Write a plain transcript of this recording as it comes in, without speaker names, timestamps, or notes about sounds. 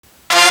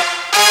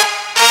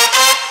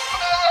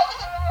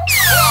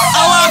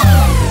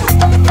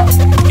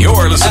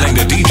listening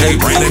to DJ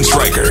Brandon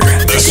Stryker,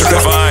 the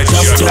certified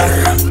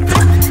juggler.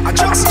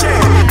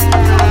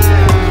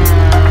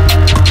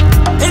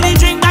 Any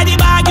drink by the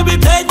bag, you be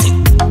plenty.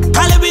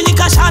 Call it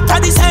liquor shot at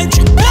the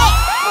century.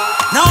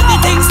 Now the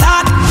thing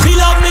start. We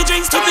love me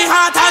drinks to be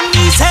hot and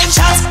me send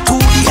shots to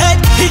the head,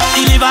 hit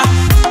the liver.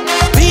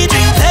 We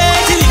drink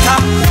plenty liquor.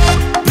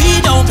 We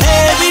don't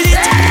play with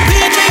it.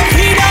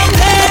 We don't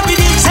play with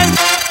it.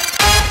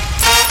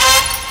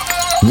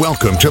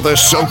 Welcome to the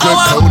Soca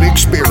Code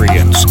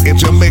Experience.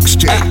 It's a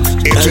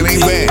mixtape. It's an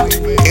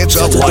event. It's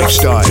a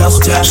lifestyle.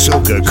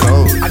 Soca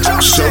Code.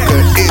 Soca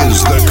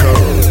is the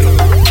code.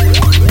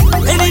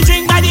 Any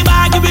drink by the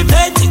bag, you be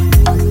plenty.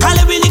 Call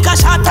it liquor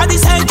shot at the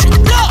century.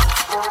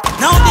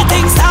 Now the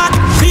thing start.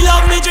 We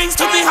love me drinks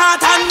to be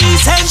hot and me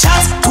send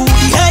shots to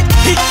the head,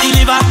 hit the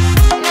liver.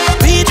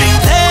 We drink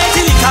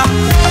plenty liquor.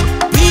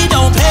 We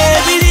don't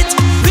play with it.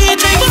 We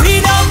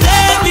don't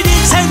play with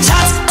it. Send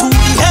shots to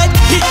the head,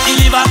 hit the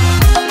liver.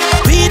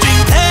 We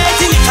drink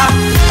plenty liquor.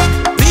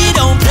 We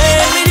don't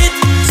play with it.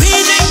 We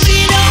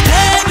don't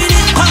play with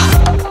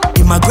it.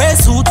 In my grey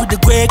suit with the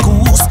grey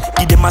goose,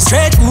 give them a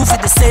straight move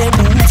with the same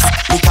moves.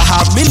 We can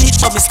have millet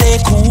but me stay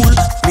cool.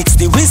 Mix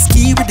the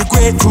whiskey with the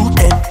grapefruit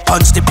then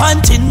punch the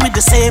punch in with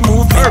the same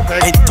movement.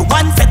 Head to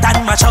one fet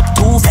and match up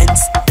two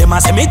fence. Them a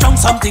say me drunk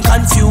something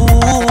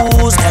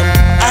confused them.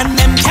 And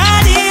them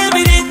can't deal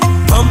with it.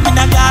 Pump in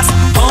a glass,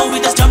 oh we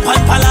just jump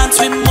and balance.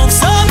 We move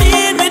so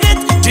mean with it.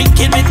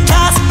 Drinking with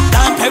class,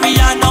 down Perry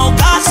and no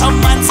gas.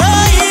 Some man so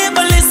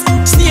evilist,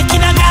 snake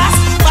in a glass.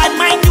 Bad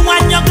mind you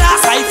and your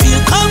glass. I feel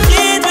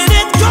complete with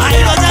it. I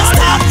don't just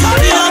stop.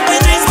 We love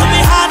the drinks to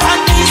be hot and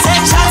we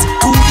send shots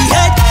to the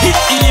head, hit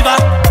the liver.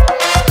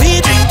 We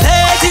drink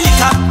plenty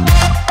liquor.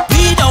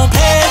 We don't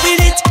play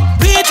with it.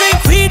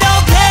 We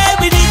don't play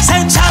with it.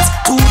 Send shots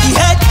to the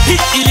head,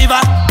 hit the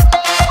liver.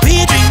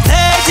 We drink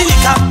plenty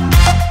liquor.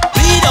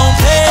 We don't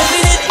play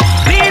with it.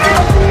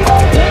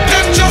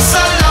 Them just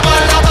a lava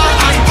lava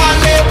and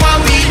pale for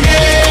me,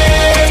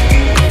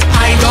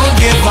 I don't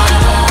give up.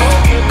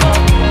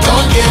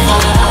 Don't give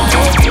up.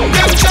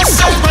 Them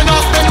just open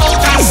off the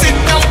mouth and sit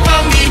down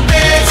for me,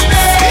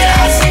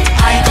 business.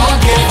 I don't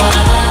give up.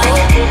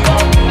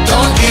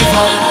 Don't give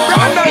up.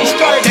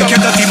 Take your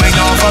dirty mind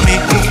off of me.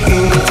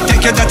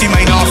 Take your dirty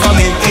mind off of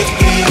me.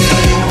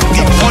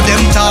 The more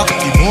them talk,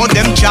 the more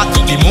them chat,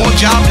 the more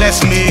Jah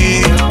bless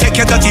me. Take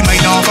your dirty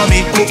mind off of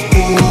me.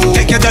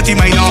 Take your dirty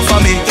mind off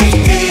of me.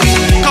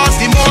 Cause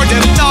the more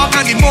them talk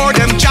and the more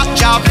them chat,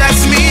 Jah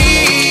bless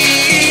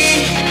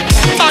me.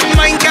 Bad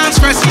mind can't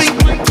stress me.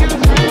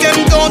 Them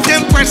don't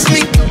impress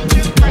me.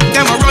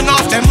 Them a run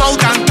off them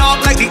mouth and talk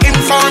like the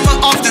informer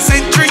of the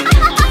century.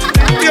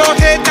 Pure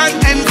hate and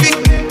envy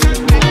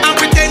and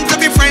pretend to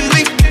be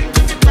friendly.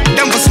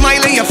 Them will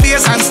smile in your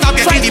face and stab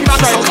you in the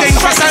back so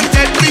dangerous and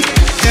deadly.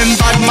 Them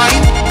bad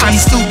mind and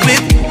stupid.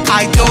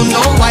 I don't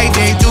know why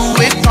they do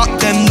it. Got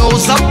them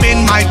nose up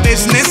in my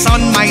business,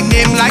 on my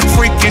name like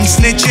freaking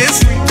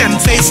snitches. Them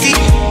feisty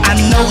and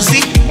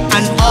nosy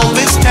and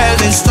always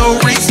telling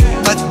stories,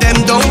 but them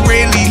don't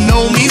really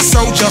know me,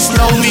 so just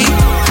know me.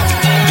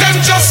 Them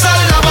just a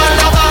lava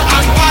lava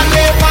and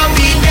pale for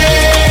me,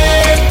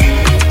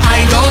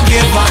 I don't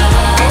give up.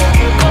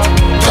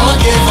 Don't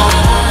give up.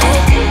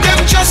 Them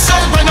just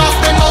open off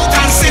the mouth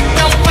and sit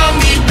down for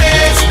me,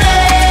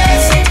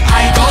 business.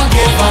 I don't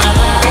give up.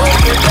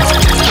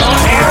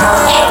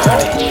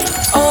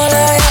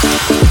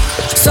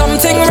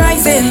 Something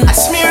rising,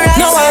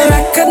 now I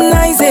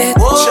recognize it,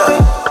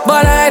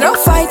 but I don't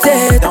fight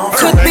it.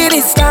 Could be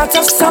the start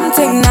of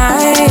something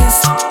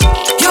nice.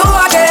 You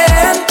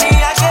again,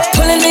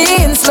 pulling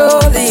me in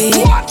slowly,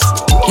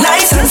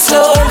 nice and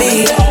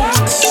slowly.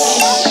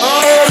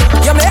 Hey,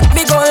 you make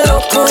me go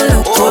loco,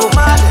 loco.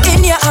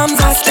 In your arms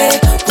I stay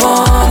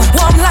warm,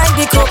 warm like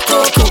the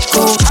cocoa.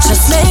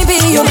 Just maybe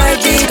you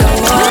might be the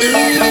one.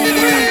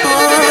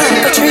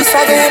 Patrice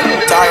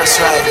again, Doris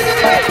right.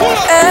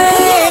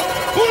 hey.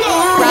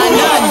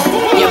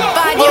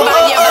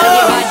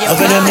 I'm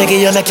gonna make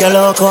you make you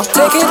loco.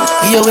 Take it.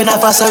 You in a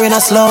fast or in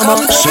a slow mo.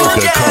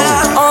 Soca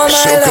Code.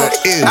 Soca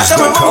is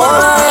the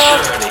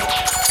code.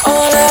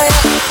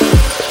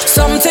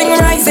 Something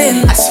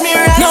rising,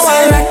 now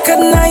I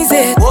recognize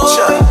it,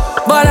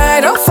 but I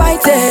don't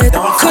fight it.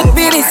 Could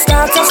be the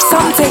start of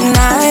something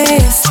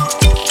nice.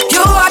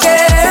 You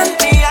again,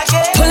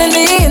 pulling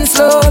me in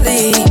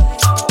slowly,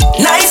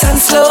 nice and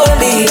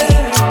slowly.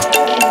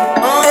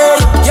 Hey,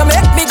 you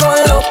make me go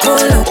loco,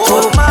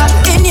 loco.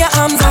 In your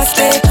arms I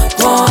stay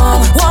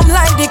warm, warm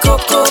like the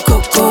cocoa.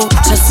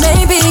 Just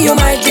maybe you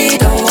might be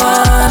the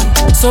one.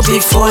 So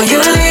before you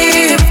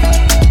leave,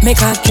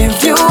 make I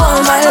give you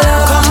all my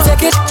love. Come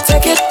take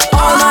it,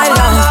 all my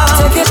love.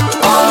 Take it,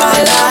 all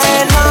my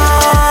love.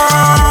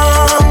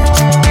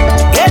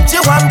 Get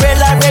your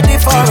umbrella ready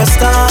for a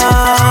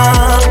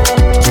storm.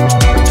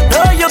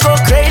 No, you go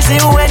crazy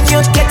when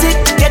you get it.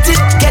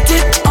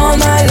 All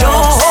my love.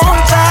 Don't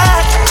hold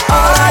back.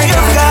 All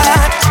you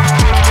got.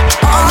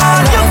 All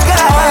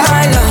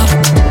my love.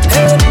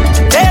 Hey.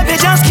 Baby,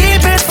 just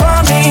keep it for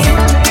me.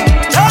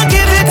 Don't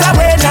give it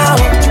away now.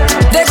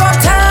 They gon'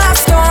 tell a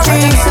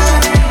story.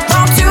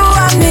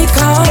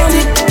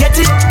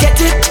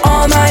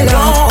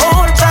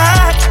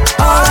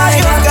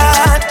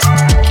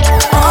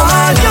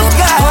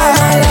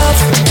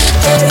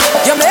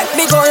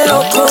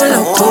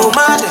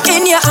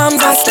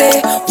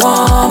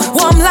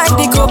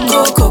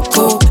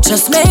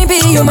 Just maybe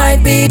you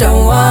might be the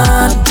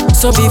one.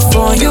 So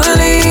before you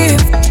leave,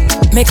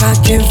 make I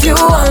give you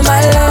all my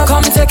love.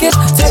 Come take it,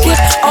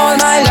 all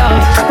my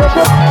love.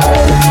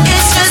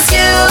 It's just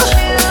you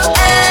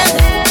and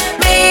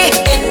me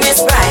in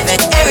this private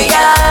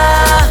area.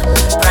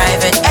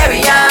 Private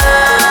area.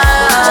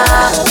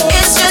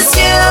 It's just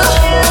you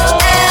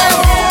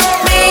and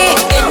me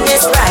in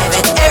this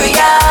private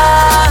area.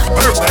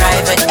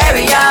 Private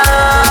area.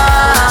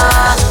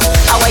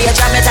 How are you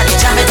jam it and you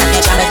jam it and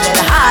you jam it a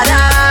little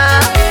harder.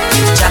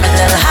 Jam it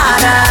a little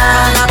harder.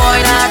 Now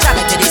boy now jam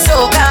it to the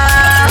soca.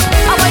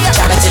 How are you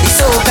jam it to the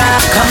soca?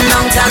 Come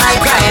down to my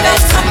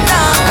private. Come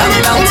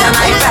down to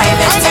my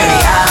private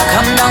area.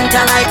 Come down to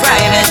my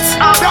private.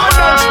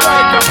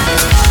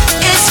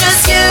 It's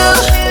just you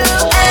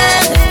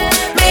and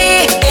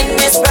me in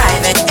this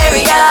private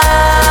area.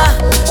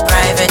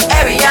 Private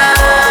area.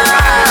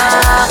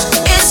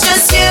 It's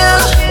just you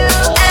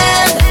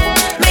and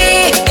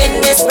me in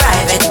this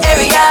private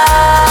area.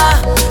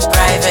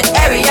 Private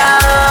area.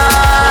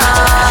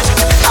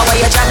 How are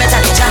you jam it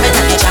and you jam it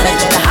and you jam it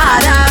a little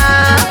harder.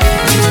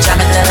 Jam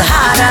it a little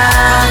harder.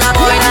 Now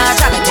boy now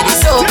jam it to the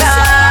soca.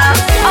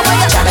 How are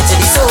you jam it to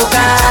the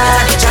soca?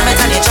 You jam it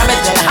and you jam it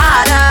a little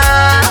harder.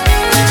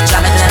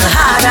 Jam it a little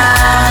harder.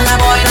 Now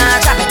boy now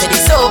jam it to the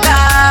soca.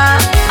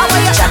 How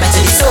are you jam it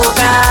to the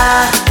soca?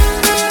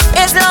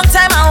 It's long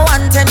time I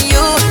wanted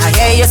you. I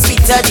hear you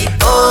speak to the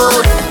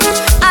old.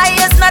 I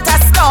is not a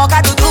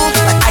stalker to do,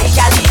 but I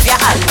can leave you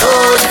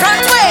alone.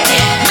 Front way,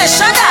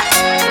 mission that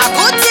a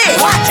good day.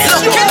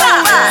 Look at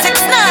that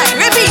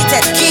 6-9, repeat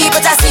it. Keep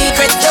it a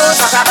secret, don't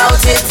talk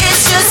about it.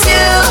 It's just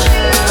you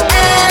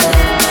and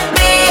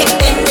me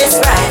in this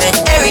private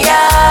area.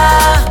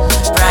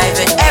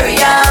 Private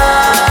area.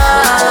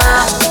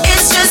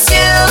 It's just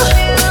you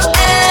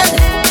and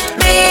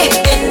me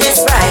in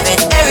this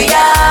private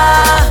area.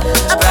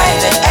 A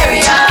private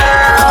area.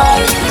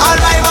 All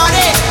my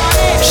money,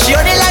 she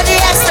only like the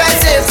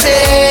expensive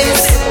things.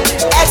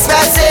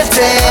 Expensive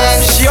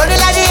things. She only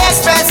like the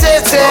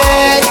expensive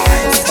things.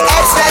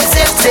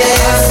 Expensive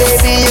things.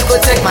 Baby, you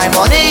could take my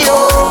money, yo.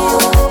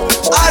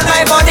 All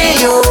my money,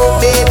 yo.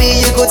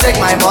 Baby, you could take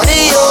my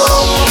money, yo.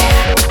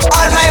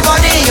 All my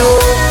money, yo.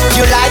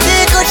 You like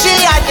the Gucci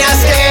on your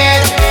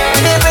skin,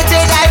 the pretty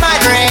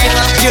diamond ring.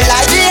 You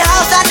like the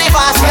house and the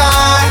fast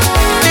car,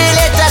 the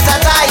latest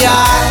attire.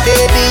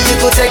 Baby, you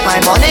could take my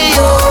money,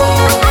 yo.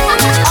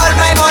 All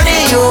my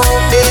money, yo.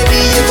 Baby,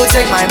 you could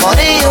take my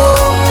money, yo.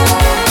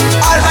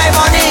 All my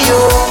money, yo.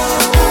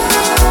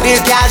 This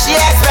girl, she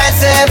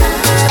expensive.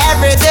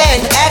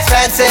 Everything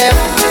expensive.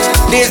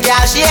 This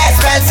girl, she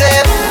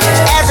expensive.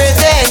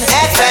 Everything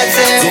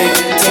expensive.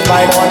 Take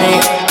my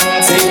money.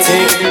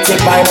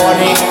 Take my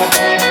money.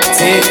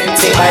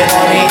 Take my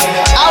money.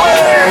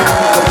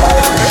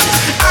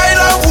 I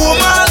love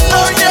woman,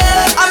 oh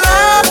yeah, I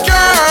love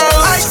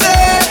girls. I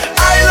say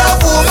I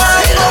love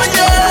woman, oh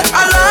yeah,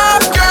 I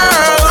love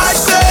girls. I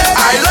say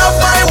I love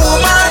my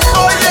woman,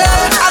 oh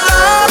yeah, I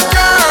love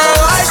girls.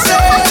 I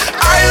say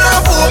I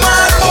love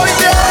woman, oh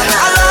yeah,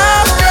 I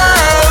love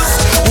girls.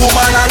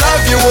 Woman, I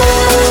love you,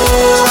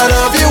 oh, I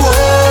love you,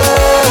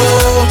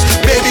 oh.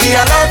 Baby,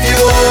 I love you,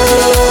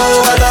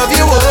 oh, I love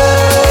you, oh.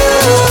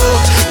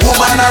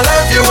 Woman, I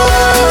love you,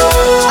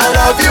 oh, I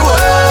love you, oh.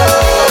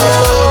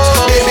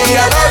 Baby,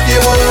 I love you,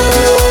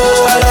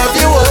 oh, I love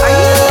you,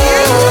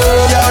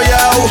 oh. Yo,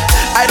 yo,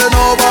 I don't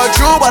know about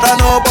you, but I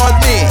know about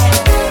me.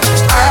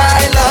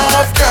 I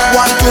love girl.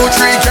 1, 2,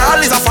 3, girl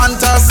is a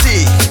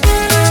fantasy.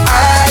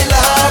 I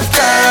love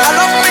girl. I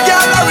love me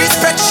girl, I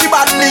respect she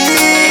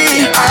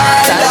badly.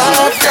 I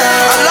love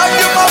girl. I love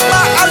you mama,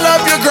 I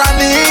love you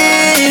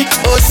granny.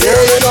 Oh, say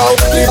you know,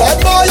 the bad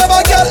boy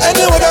ever get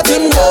anywhere that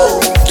him go.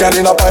 Girl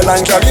in a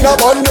pipeline, girl in a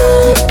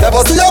bundle.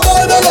 Never see a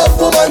boy that love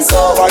woman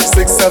so. 5,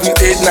 6, 7,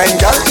 8,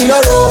 9 girl in a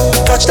row.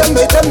 Touch them,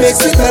 make them make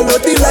sweet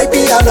melody like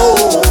piano.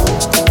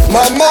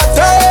 Mama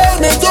tell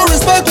me to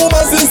respect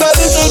woman since a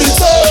little bit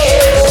so.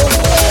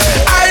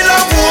 I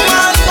love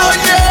woman, oh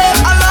yeah,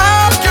 I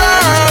love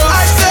girls.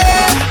 I say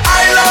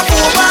I love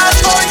woman,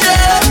 oh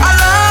yeah, I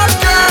love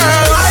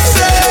girls. I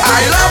say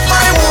I love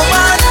my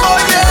woman, oh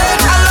yeah,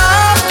 I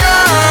love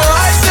girls.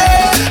 I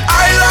say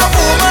I love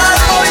woman,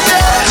 oh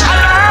yeah, I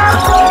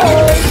love.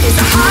 It's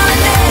a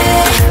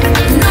holiday,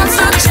 not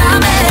so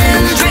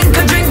jamming. Drink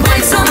a drink,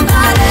 find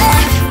somebody.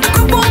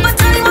 Group over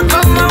time will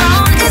come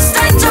around. It's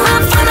time to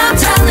have fun, I'm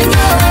telling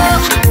you.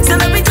 So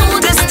let me do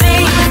this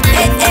thing.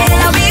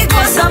 We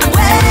go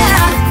somewhere.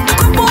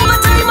 Group over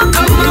time will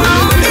come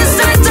around. It's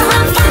time to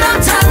have fun, I'm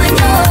telling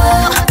you.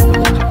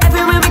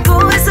 Everywhere we go,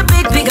 it's a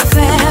big, big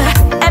affair.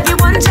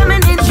 Everyone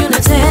jamming in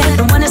unity.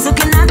 No one is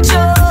looking at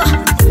you.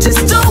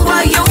 Just do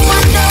what you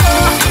want to.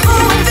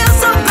 Oh, it feels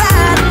so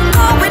bad.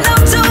 Going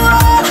out to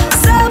war.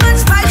 So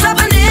much fights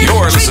happening.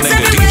 You're listening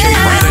to DJ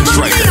Brandon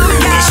Stryker,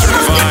 the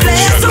certified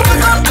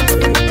juggler.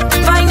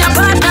 Find your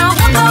partner,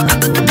 hook up.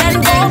 Then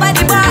go by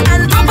the bar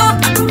and pop up.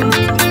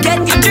 Get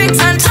your drinks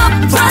and top,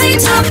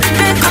 right up.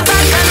 Then come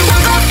back and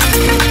walk up.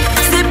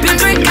 Sip your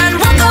drink and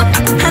walk up.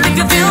 And if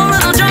you feel a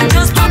little drunk,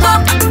 just pop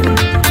up.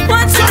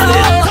 Want to go,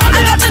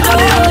 I got to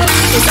go.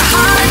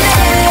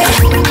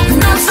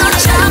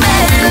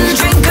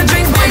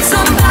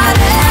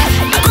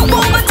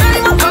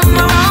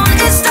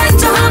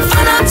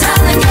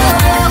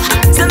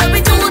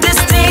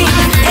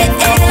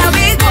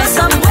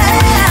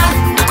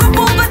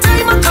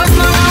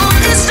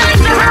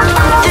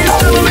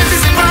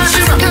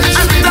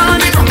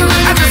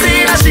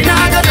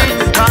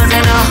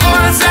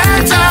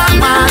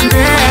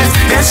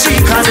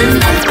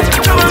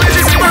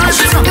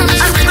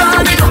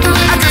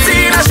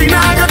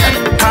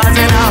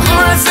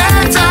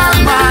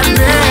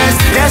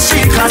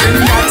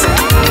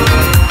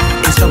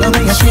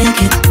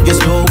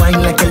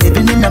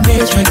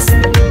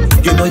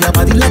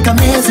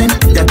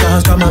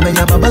 Come on, make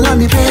a bubble on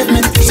the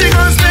pavement. She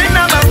gon' spend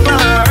up a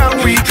bar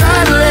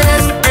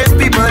regardless. If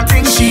people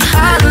think she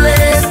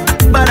heartless,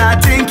 but I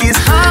think it's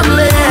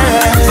harmless.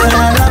 But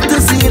I love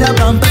to see the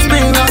bumper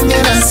spin round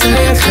in a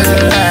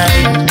circle.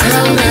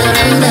 Round and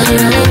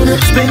round,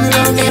 spin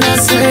round in a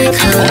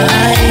circle.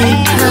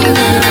 Round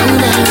and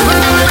round,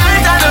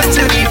 right down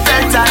to the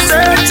fence I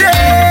search it.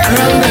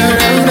 Round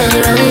and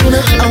round,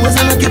 I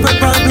wasn't looking for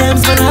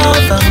problems, but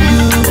I found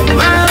you.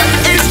 Well,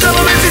 it's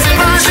trouble with this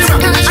passion.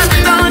 I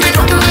sit down it,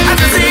 I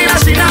can see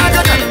that she not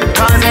got it.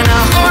 Causing a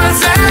whole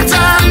set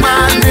of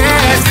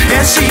madness.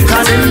 Yes, she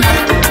causing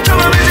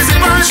trouble with this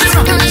passion.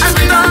 I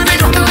sit down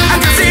it, I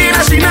can see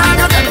that she not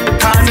got it.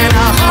 Causing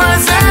a whole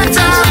set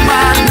of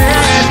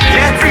madness.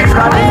 Yes, she's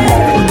causing.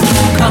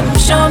 Come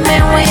show me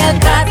what you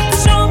got.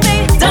 Show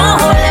me. Don't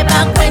hold it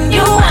back when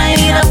you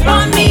wind up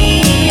on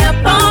me,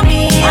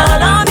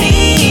 all on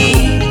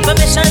me.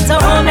 Permission to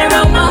hold me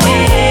round my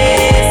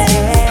waist.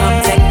 Come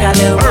take a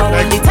little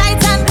hold me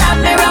tight and grab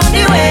me round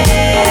the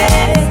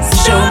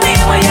waist. Show me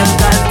what you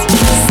got.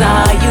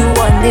 Saw you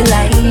on the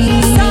line.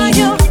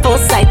 For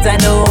sight I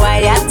know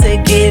I had to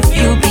give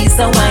you peace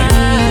of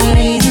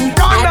mind.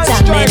 I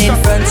jamming in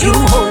front, you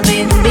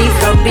holding me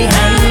from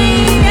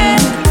behind.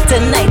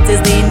 Tonight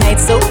is the night,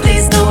 so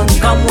please don't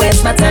come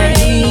waste my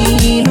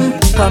time.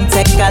 Come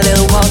take a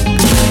little walk.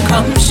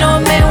 Come show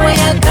me what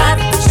you got.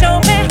 Show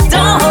me.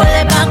 Don't hold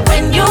it back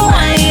when you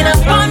wind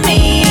up on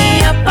me,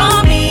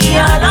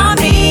 all on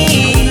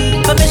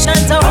me. Permission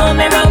to hold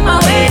me round my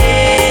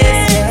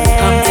waist.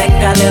 Come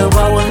take a little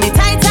walk, hold me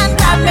tight and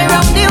grab me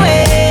round the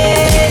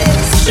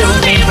waist. Show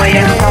me what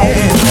you got.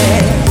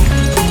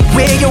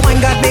 Where you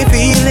ain't got me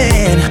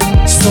feeling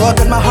so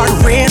good, my heart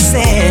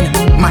racing,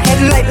 my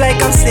head light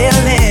like I'm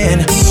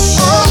sailing.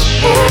 Oh,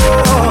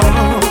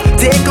 oh,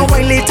 take a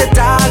while later,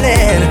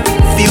 darling.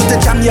 Feel the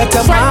jam you're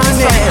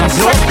demanding.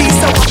 No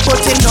piece of what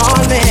putting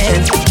all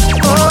in.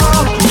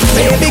 Oh,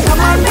 baby,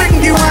 come on,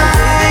 bring the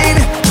wine,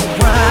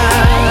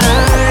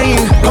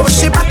 wine. Go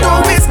ship back,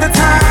 don't waste no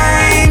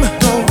time.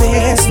 Don't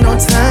waste no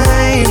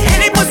time.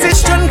 Any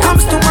position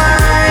comes to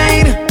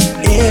mind,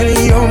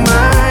 in your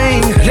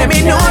mind. Let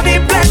me know the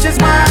pleasure's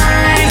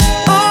mine.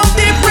 Oh,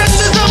 the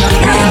pressure's of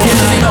mine.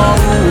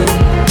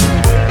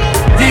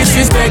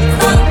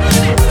 Disrespectful.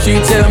 She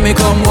tell me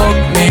come walk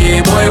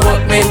me, boy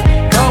walk me.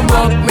 Come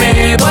walk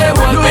me, boy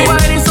walk me.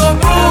 Nobody so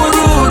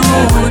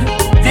rude.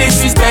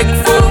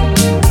 Disrespectful.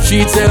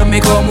 She tell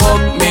me come walk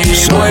me,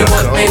 boy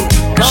walk me.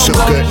 Come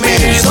walk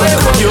me, boy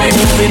walk me. You're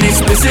moving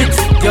explicit,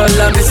 girl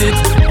I miss it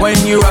when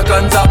you rock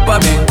on top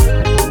of me.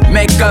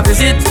 Make a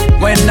visit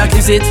when I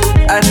kiss it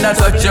and I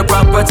touch your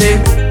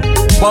property.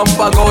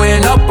 Bumper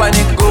going up and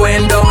it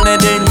going down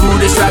and then you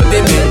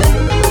distracting me.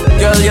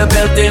 Girl, you're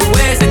belting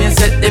waist and you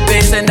set the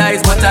pace and that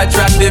is what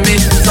attracted me.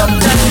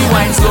 Sometimes you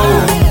wind slow,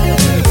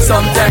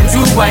 sometimes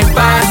you wind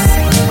fast.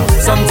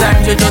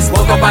 Sometimes you just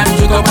walk up and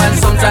jig up and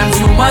sometimes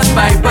you must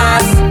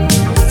bypass.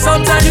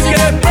 Sometimes you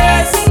get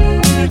pressed,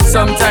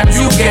 sometimes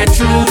you get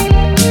through.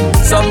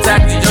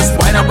 Sometimes you just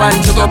wind up and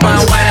jig up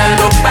and wind and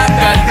look back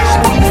and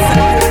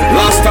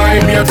last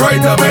time you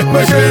tried to make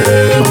me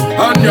shame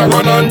and you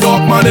run and talk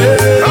my name.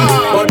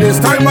 But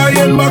this time I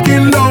ain't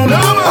backing down.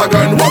 I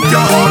can walk you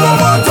all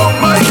over town,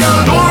 my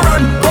girl. Don't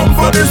run, come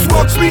for this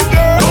walk, sweet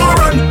girl. Don't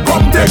run,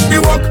 come take the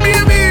walk,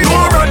 baby.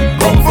 Don't run,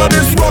 come for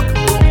this walk,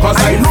 cause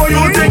I know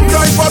you think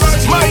I for that,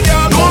 my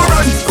girl. Don't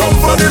run, come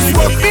for this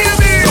walk,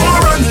 baby.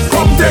 Don't run,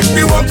 come take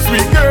the walk,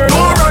 sweet girl.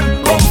 Don't run,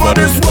 come for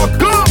this walk,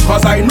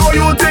 cause I know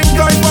you think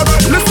I for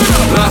that. Listen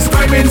up. Last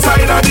time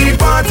inside of the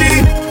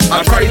party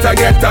I tried to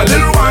get a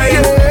little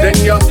wine, then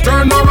you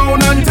turn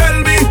around and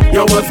tell me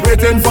you was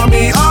waiting for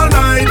me all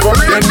night.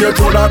 Then you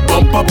throw that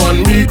bump up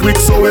on me quick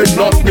so it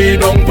knocked me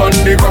down on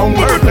the ground.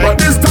 But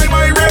this time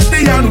I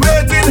ready and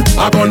waiting.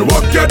 I gon'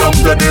 walk you down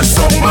to this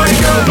song, my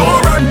girl.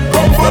 Don't run,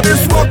 come for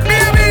this walk,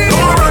 baby.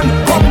 Don't run,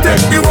 come take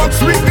the walk,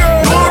 sweet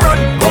girl. Don't run,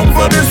 come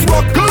for this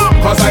walk,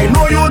 cause I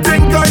know you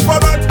think I for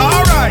that.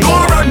 Alright,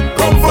 don't run,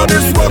 come for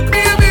this walk,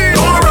 baby.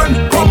 Don't run,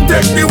 come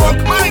take the walk,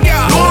 my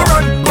girl. Don't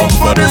run, come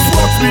for this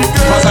walk, sweet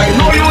girl, cause I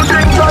know you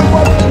think I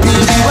for that.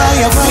 Baby, why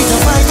you fighter?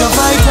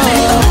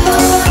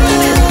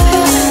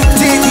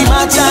 Take the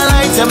match and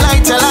light him,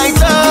 light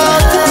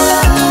up.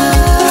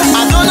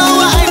 I don't know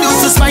what I do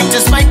to smite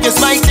you.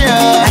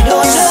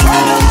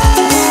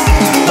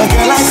 But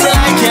girl, I say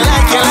like you,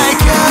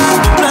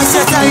 plus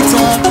you're tight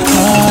up.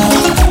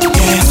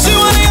 Yeah. She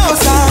want the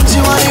outside, she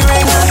want the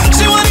ring,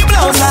 she want the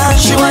blouse and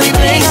she want the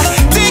bling.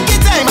 Take your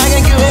time, I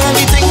can give you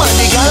everything, but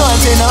the girl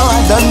wants to know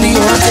I've done the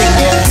whole thing,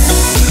 yeah.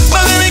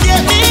 But baby,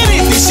 get me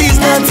in it, she's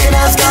nothing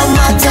else come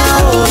matter.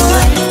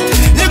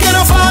 You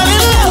gonna fall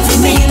in love with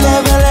me,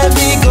 never let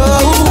me go.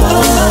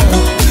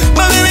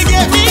 But baby,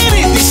 get me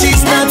in it,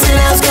 she's nothing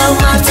else come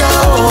matter.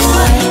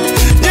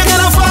 You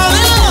gonna fall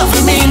in love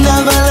with me,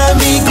 never let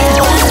me go.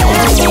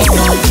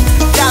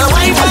 Gotta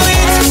wait for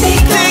it,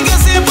 take a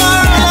sip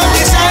or a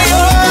kiss,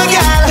 oh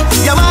girl,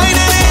 you're mine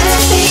in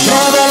it,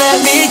 never let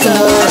me go.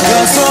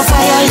 You're so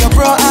fire, you're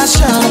pro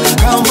action,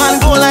 come and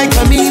go like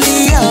a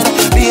chameleon.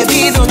 Baby,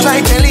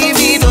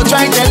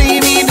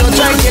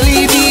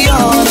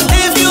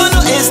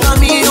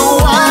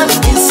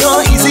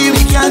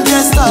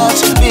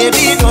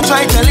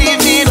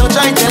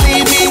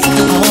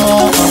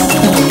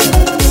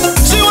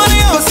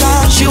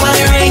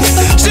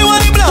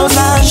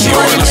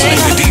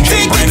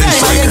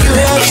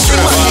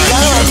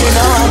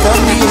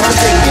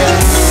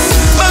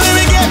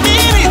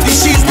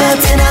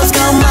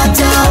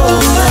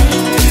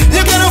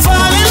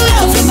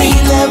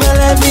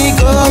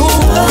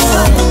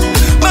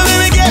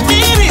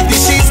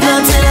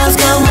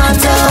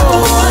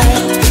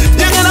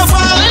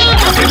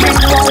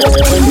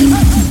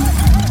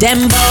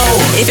 Them bow.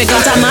 If you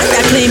got a man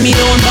that claim me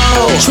don't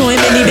bow, show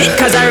him any bit,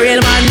 cause a real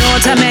man know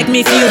to make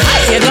me feel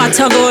high. You got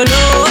to go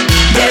low.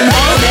 Them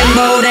bow, them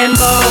bow, them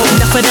bow.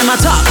 Enough of them a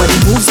talk, but the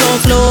moves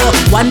don't flow.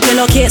 One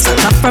pillowcase, a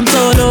top from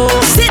solo.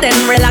 See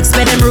them relax,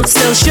 but them roots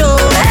still show.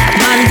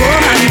 Man go,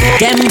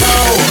 them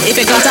bow. If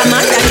you got a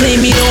man that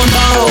claim me don't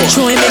bow,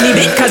 show him any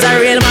bit, cause a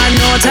real man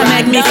know to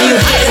make me feel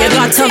high. You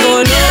got to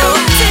go low.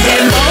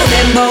 Them bow,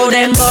 them bow,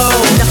 them bow.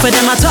 Enough of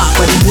them a talk,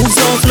 but the moves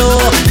don't flow.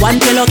 One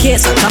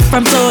pillowcase, a top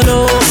from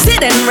solo. See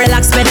them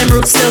relax, but them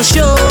roots still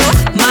show.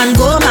 Man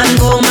go, man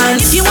go,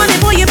 man. If you want it,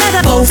 boy, you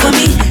better bow for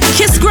me.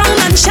 Kiss ground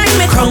and shine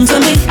me crown for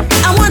me.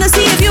 I wanna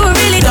see if you were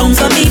really down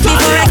for me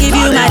before I give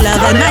you my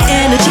love and my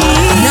energy.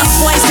 Enough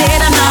boys say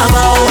I'm not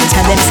bow.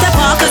 Tell them step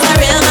off, cause a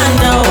real man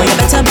know. You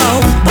better bow,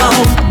 bow,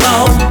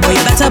 bow. Boy,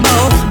 you better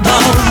bow,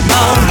 bow,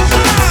 bow.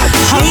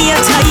 How you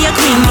tie your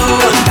queen, bow.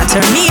 That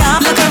turn me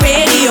off like a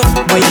radio.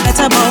 Boy, you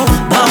better bow,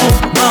 bow,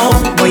 bow.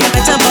 Boy, you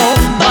better bow,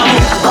 bow,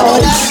 bow.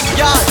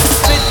 Yeah,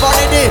 spit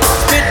body day,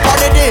 spit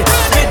body day,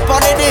 spit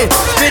body day,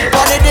 spit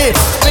body day,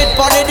 spit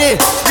body day,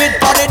 spit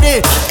body day.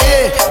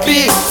 A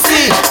B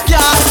C.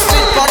 Yeah,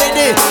 spit body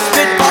day,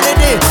 spit body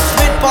day,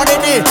 spit body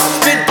day,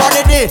 spit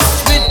body day,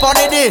 spit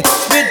body day,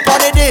 spit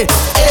body day.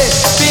 A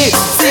B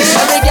C.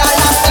 Every girl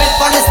have spit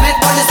body, spit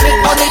body, spit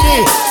body day,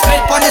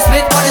 spit body,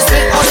 spit body,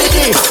 spit body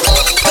day.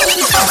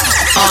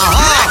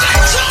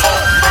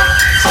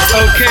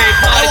 Okay,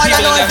 I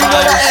wanna know if you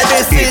know what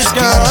this is,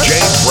 girl. DJ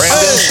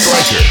Brandon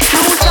Striker.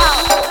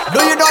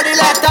 Do you know the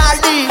letter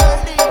D?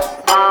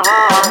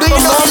 Do you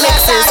know the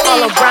letter D?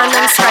 Follow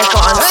Brandon Striker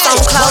on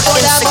SoundCloud,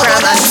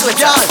 Instagram, and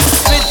Twitter.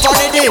 Spit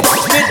body day,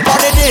 spit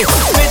body day,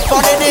 spit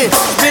body day,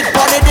 spit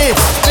body day,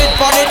 spit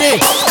body day,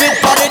 spit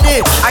body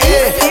day. Are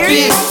you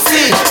serious? A B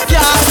C.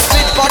 Yeah,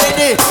 spit body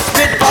day,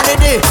 spit body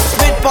day,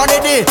 spit body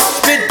day,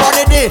 spit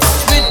body day,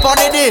 spit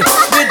body day,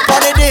 spit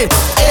body day.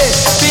 A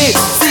B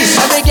C.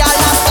 Every girl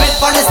have spit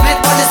body, spit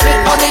body, spit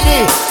body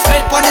day,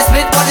 spit body,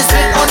 spit body,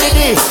 spit body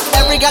day.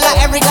 Every girl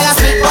a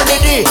spit body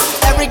day,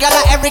 every girl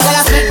a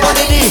spit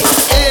body day.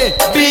 A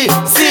B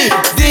C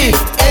D,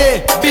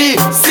 A B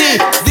C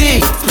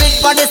D. Split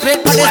body, split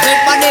body, split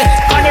body.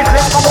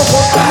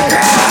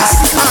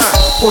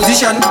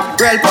 Position,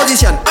 real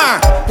position,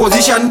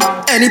 position,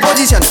 any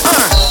position,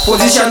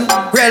 position,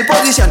 real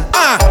position,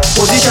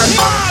 position,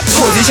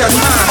 position,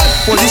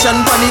 position,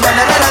 funny, na.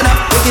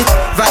 Make it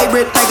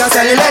vibrate like a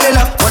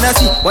cellular.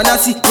 Wanna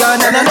see, yeah,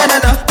 na.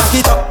 Back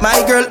it up,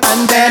 my girl,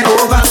 and bend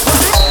over.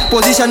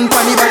 Position,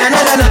 funny, na.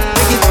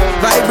 Make it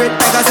vibrate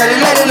like a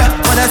cellular.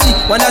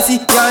 Wanna see,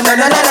 yeah, na.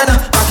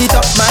 Back it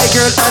up, my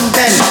girl, and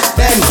bend.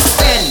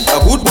 A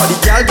good body,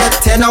 girl, get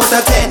 10 out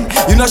of 10.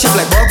 You know shape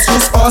like box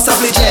juice or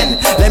supplicant.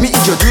 Let me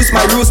introduce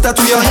my rooster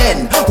to your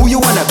hen. Who you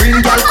wanna bring,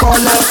 girl, call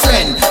a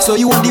friend. So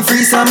you want the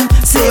threesome?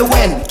 Say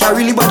when. Can't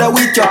really bother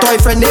with your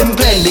toy friend named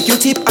Glenn. Make you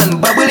tip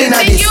and bubble in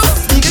a this.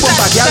 Big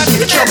bumper, girl,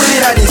 big trouble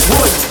in a this.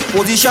 Wood.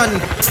 Position,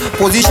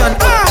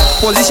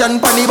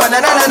 funny,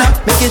 banana.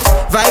 Make it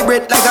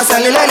vibrate like a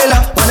cellular.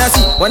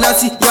 Wanna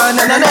see, yeah,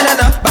 na.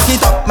 Back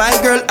it up, my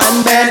girl,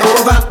 and bend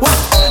over. What?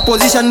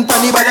 Position,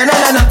 funny,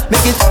 banana.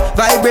 Make it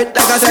vibrate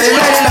like a cellular.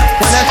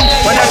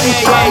 Wanna see,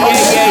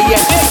 yeah.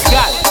 Hey,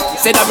 girl,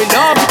 said I'm in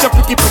love with your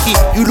pretty.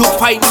 You look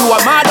fine, you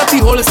are mad of the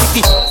whole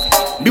city.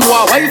 Me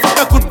want wife with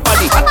a good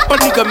body. Hot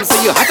body gum,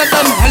 say you hotter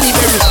than Halle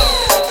Berry.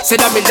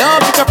 Said I'm in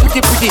love with your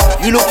pretty.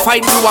 You look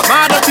fine, you are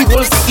mad of the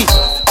whole city.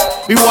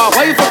 Me want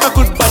wife with a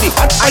good body.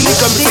 Hot body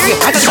gum, say you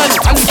hotter than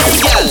Halle Berry. Hey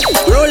girl,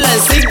 roll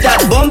and stick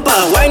that bumper.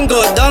 Wine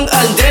go down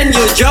and then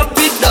you drop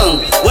it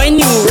down. When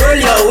you roll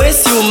your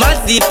waist, you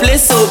match the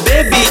place, so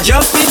baby,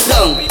 drop it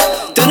down.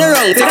 Turn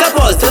around, take a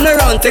pause, turn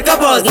around, take a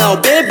pause now,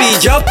 baby,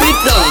 drop it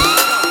down.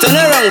 Turn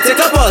around, take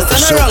a pause,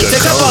 turn around,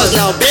 take a pause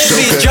now,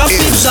 baby, drop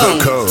it down.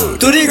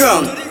 To the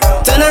ground,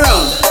 turn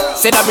around.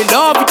 Said I'm in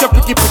love with your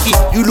pretty.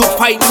 You look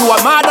fine, you are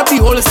mad of the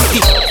whole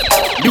city.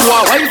 You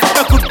are wife with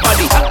a good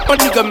body. Hot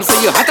body gum, say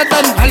you hotter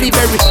than Halle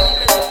Berry.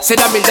 Said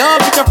I'm in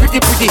love with your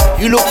pretty.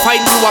 You look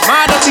fine, you are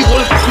mad of the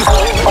whole city.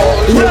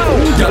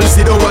 Y'all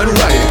see the one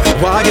right.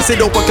 Why you say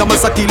don't pack a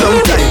masaki long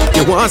time?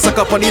 You want suck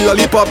up on the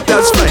lollipop,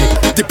 that's fine.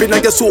 Dipping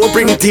like your soul,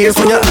 bring tears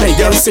from your eye.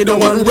 Y'all see the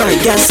one right.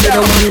 Y'all see the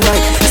one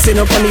right. Sit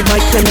up on the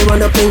bike, let me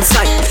run up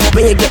inside.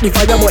 When you get the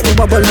fire, what you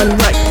bubble and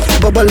right.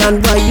 Bubble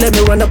and right, let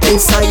me run up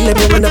inside. Let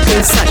me run up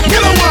inside. Get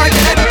a one.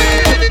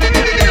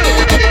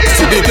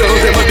 See the girl,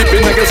 them a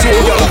dipping like your soul.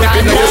 Y'all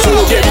dipping like your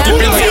soul,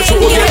 dipping like your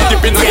soul,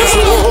 dipping like your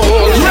soul.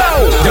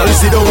 Y'all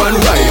see the one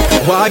right.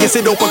 Why you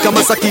say don't pack a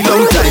masaki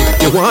long time?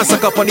 You want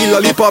suck up on the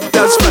lollipop,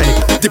 that's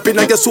fine. Dipping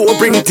like your soul,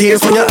 bring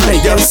tears from your eye.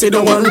 Y'all see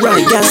the one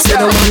right. Y'all see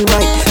the one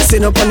right.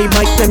 Sit up on the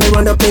bike, let me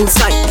run up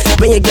inside.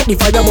 When you get the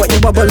fire, what you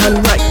bubble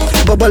and right.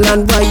 Bubble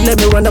and right, let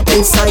me run up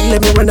inside.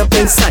 Let me run up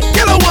inside.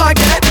 Get a one,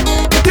 get.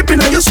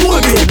 Dipping on your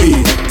soul,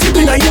 baby.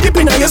 Dipping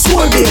on your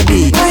soul,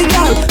 baby. My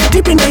girl,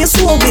 dipping on your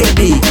soul,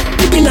 baby.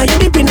 Dipping on your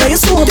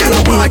soul, baby. Get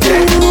a one,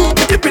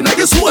 get. Dipping on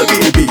your soul,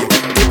 baby.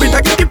 Dipping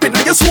on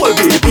your soul,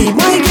 baby.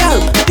 My girl,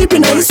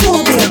 dipping on your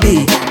soul,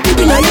 baby.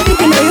 Dipping on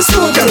your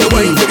soul, baby. Girl,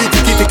 wine for the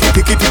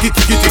ticky. Jiggle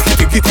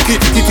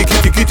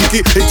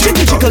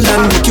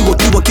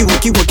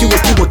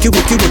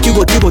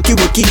and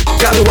wiki.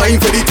 Girl, wine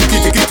for the tiki.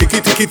 Jiggle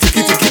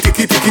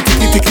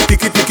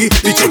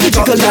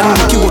and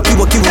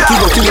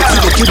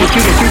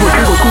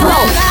wiki.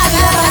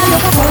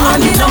 On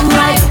the long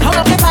ride, hold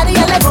up your body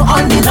and let go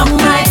on the long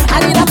ride. I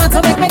need a man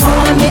to make me go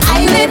on the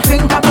island,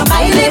 bring proper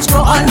mileage, go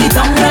on the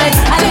long ride.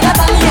 I need a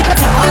body you can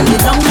take on the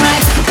long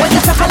ride. When you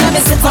step and let me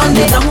sit on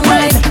the long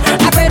ride.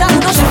 I pray that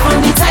no shift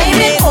on the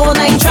timing, all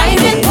night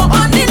driving, go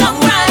on the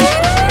long ride.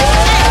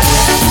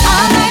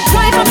 All night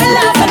driving, me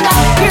laughing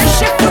now. Gear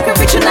shift, look at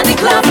reaching at the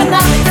club and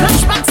now.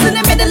 Flashbacks in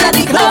the middle of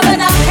the club and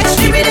now. Catch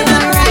the rhythm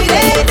and ride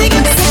it. They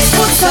give me 6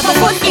 foot, 7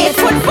 foot, 8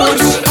 foot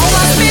push. I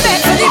want me back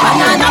for the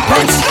banana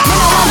punch.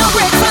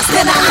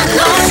 Then I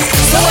lunch.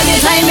 So when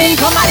the timing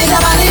come, I need a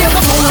body you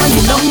can pull on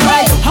the long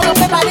ride. Hold up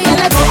my body and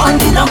let go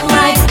on the long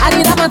ride. I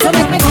need a man to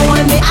make me go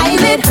on the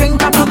eyelid, bring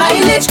proper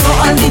mileage, go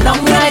on the long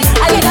ride.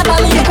 I need a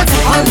body you can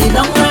take on the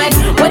long ride.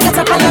 When you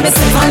tap on let me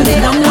sit on the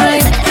long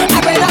ride.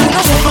 I pray that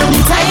no shift on the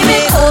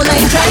timing, all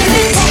night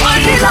driving, go on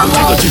the long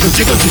ride.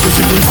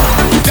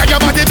 Yeah, your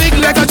body big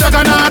like a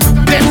juggernaut.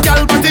 Them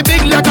gal body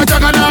big like a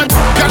juggernaut.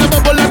 Gal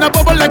bubble and a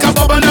bubble like a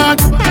bubble knot.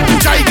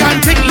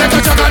 Gigantic like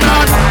a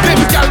juggernaut.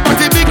 Them gal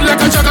body big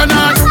like a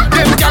juggernaut.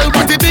 Them gal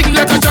body big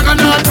like a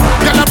juggernaut.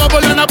 Gal a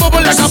bubble and a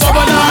bubble like a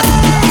bubble knot.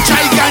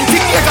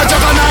 Gigantic like a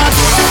juggernaut.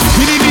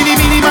 Mini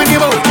money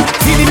mo.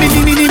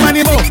 Mini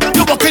money mo.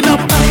 You walking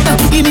up.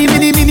 Mini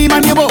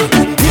money mo.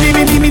 Mini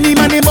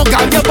money mo.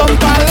 Gal your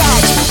bumper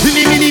large.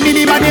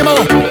 Mini money mo.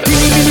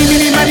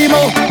 Mini money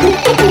mo.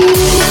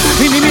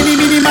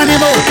 Mini money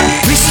mo.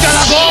 We still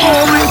a go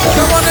home.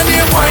 Come on and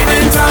be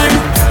whining time.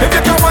 If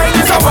you can wine,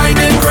 it's a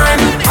whining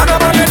grind. And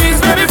I'm on the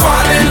knees, baby,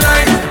 fall in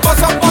line.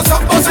 Bust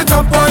it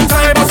up one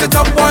time. Bust it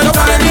up one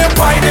time. Be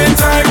whining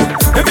time.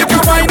 If you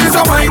can wine, it's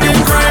a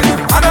whining grind.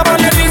 And I'm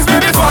on the knees,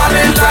 baby, fall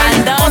in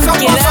line. Bust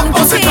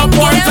it up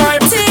one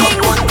time.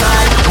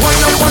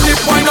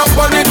 Wine up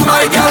on it,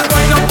 my girl.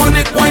 Wine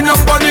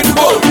up on it,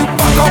 whoa.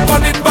 Back up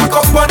on it,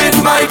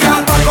 my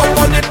girl. Back up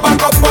on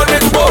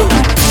it, whoa.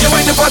 You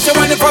wine the fast, you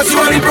wine it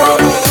bro.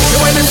 You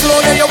wine it slow,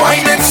 yeah, you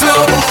wine it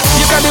slow.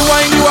 You got the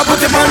wine, you a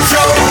put it on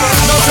show.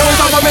 No shows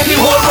up and make the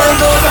whole world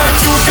know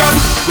that you can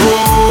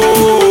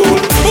roll.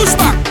 Push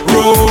back,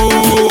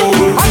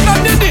 roll. And then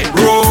did it,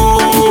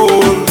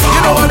 roll.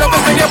 You know what I'm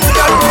saying, you put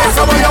that place,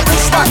 so when you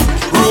push back,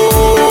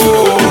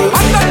 roll.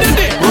 And then did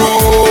it,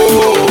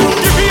 roll.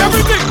 Give me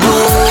everything,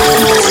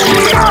 roll.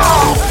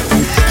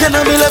 You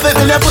know me love it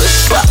when you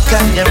push back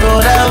and you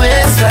roll that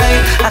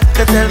waistline. I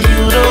can tell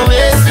you the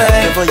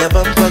waistline. For your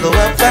bumper go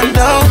up and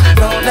down,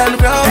 round and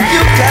round.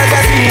 You guys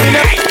are seeing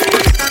it.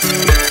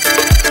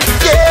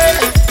 Yeah.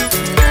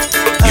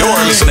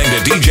 You're listening to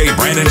DJ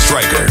Brandon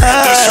Stryker,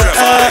 the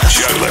certified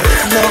juggler.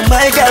 No,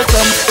 my girl,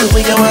 come do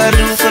what you wanna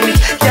do for me.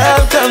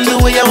 Girl, come do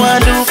what you wanna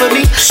do for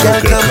me.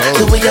 Girl, come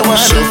do what you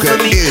wanna do for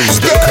me. Is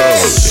the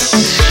code.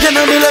 You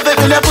know me love it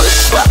when you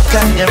push back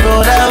and you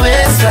roll that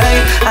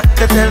waistline. I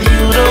can tell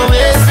you the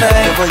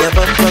waistline. For your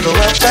bumper go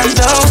up and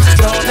down,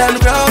 round and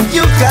round.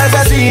 You guys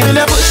are seeing when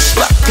you push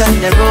back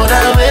and you roll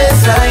that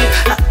waistline.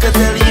 I can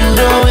tell you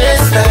the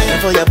waistline.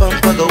 For your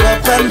bumper go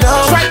up and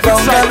down,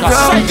 round and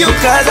round. You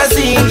guys are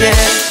seeing, yeah.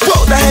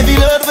 Whoa, the heavy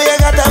load where you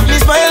got to be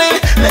smiling.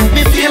 Make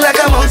me feel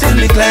like a mountain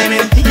be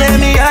climbing. Yeah,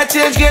 me heart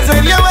change gears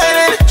when you're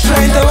whining.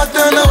 Trying to walk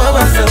down, know I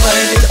want to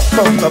survive it.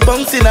 Bumper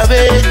bouncing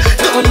away.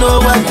 Don't know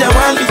what you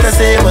want me to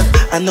say, but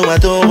I know I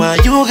don't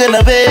want you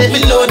gonna be.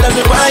 Me know that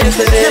me want you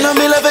today. You know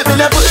me love it when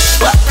you push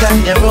back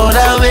and you roll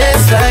that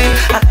waistline.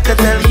 I can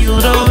tell you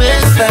the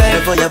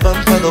waistline. For your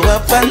bumper go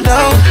up and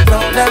down,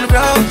 round and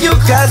round. You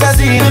guys are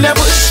seeing when you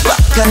push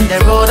back and you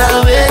roll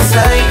that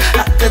waistline.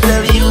 I can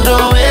tell you the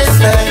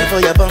waistline. For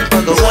your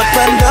bumper go up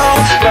and down,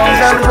 round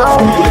and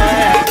round.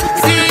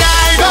 See,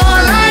 I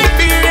don't like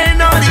being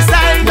on the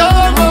side no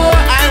more.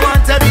 I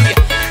want to be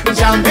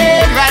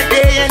jumping right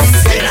there in the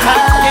center.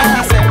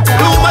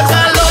 Too much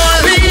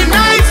alone, be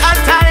nice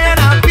and tired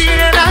of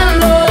being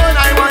alone.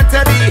 I want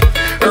to be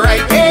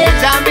right there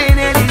jumping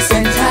in the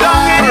center.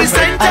 Down in the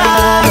center.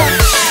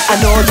 I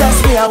know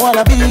just where I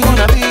wanna be.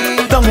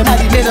 Down in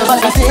the middle, but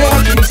I take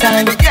it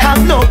time.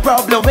 Have no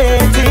problem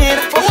waiting.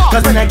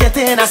 Cause when I get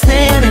in, I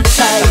stand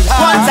inside.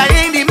 Once I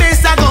in the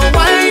mist, I go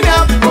wind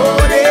up.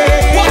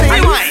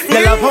 You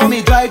love how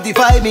me drive the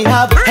vibe, me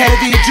have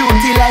heavy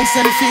duty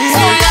license fee.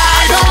 See,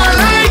 I don't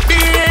like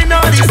being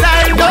on the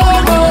side no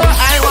more.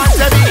 I want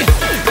to be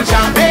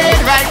jumping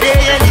right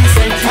there in the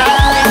center.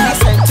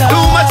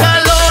 Too much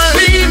alone,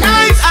 be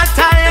nice and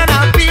tired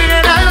of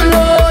being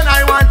alone.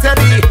 I want to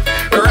be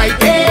right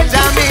there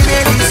jumping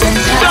in the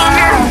center.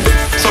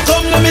 So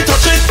come let me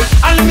touch it,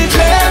 and let me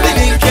play the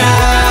big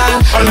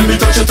can. And let me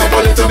touch it up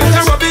a little bit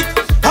and rub it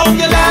how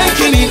you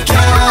liking it,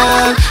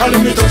 can. And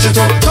let me touch it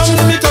up, come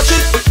let me touch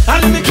it,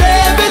 and let me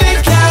play with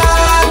it,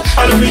 can.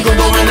 And let me go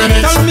down in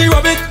it, and me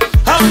rub it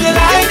how you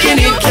liking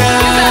it,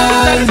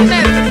 can.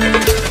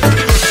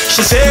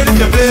 She said if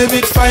you play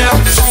with fire,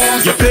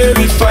 you play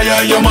with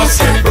fire, you must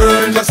get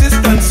burned.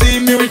 Consistency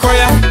me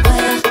require.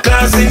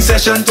 dance in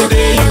session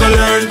today, you gon'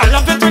 learn. I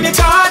love it when you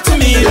talk to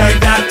me like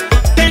that.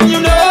 Then you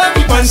know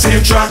keep on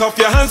same track. Off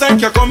your hands like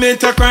you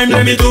commit a crime.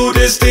 Let me do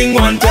this thing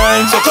one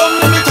time. So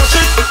come let me touch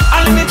it,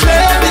 and let me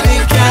play with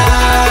it,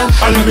 girl.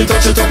 And let me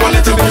touch it up a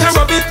little bit and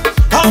rub it.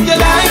 How you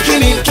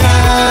liking it,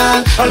 girl?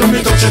 And let me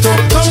touch it up.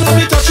 Come let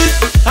me touch it,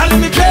 and let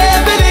me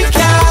play with it,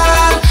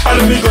 girl. And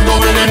let me go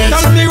in it, and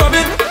let me rub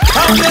it.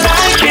 How you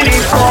liking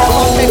it?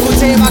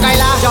 Écoutez ma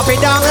gaïla, jump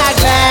it down like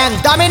bang.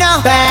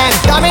 Domino, bang,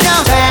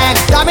 domino, bang,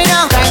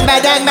 domino, bang,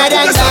 bang, bang,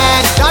 bang,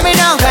 bang.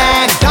 Domino,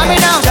 bang,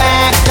 domino,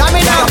 bang,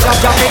 domino,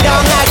 jump it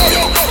down like.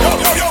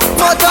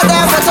 Foto de.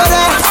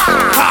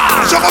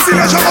 Yo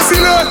vacile.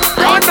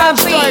 Ay,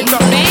 papi, ven,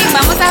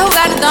 vamos a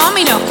jugar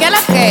domino. ¿Qué lo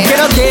que? Que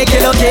lo que?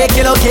 Que lo que?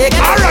 Que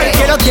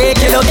lo que?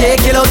 Que lo que?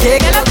 Que lo que?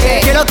 Que lo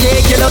que? Que lo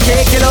que? Que lo que?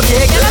 Que lo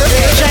que?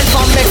 Jeune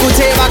femme,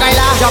 écoutez ma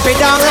gaïla, jump it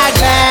down like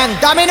bang.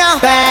 Domino,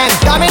 bang,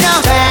 domino,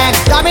 bang,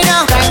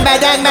 domino, bang, bang,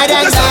 bang, bang,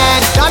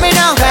 bang.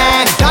 Domino,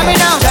 bang,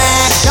 domino,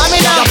 bang,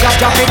 domino,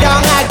 jump it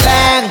down like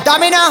bang.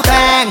 Domino,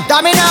 bang,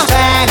 domino,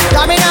 bang,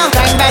 domino,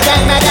 bang, bang,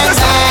 bang, bang,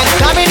 bang.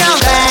 Domino,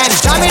 bang,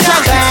 domino,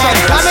 bang,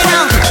 domino.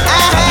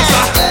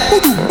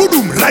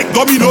 Boom, like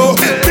domino.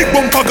 Big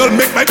bumper girl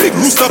make my big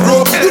rooster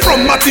grow. You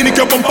from Martinique,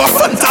 your bumper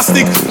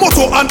fantastic.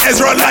 Moto and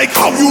Ezra like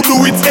how you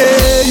do it,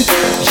 eh?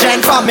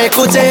 Jeune femme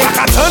écoutez,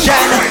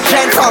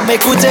 jeune femme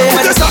écoutez.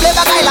 Mais nous souffle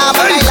bagaille là,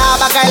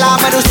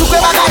 mais nous souffle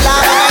bagaille là.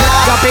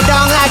 Jump it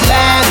down like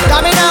bang,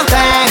 domino,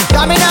 bang,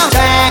 domino,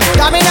 bang,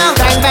 domino,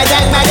 bang, bang,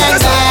 bang, bang,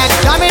 bang.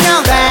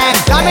 Domino, bang,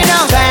 domino,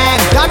 bang,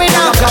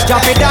 domino,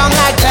 jump it down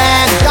like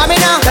bang,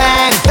 domino,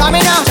 bang,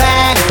 domino,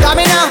 bang,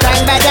 domino,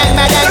 bang, bang, bang,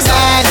 bang,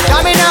 bang.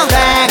 Domino,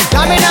 bang,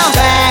 domino,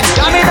 bang,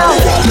 domino.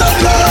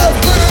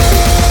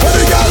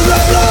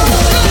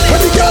 When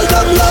the girl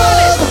them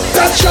love,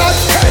 that shot,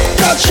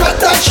 got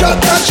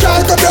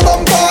your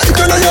bumper, if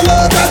you know you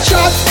love that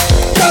shot.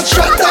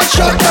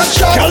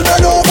 Girl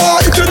bend over,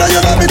 if you know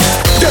you love it.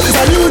 There is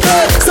a new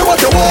day, say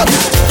what you want.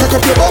 Cock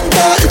up your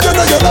bumper, if you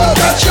know you love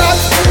that shot.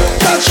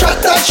 Bang,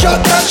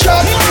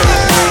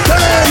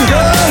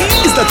 girl,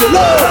 is that your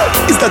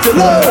love? Is that your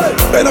love?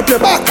 Bend up your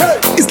back,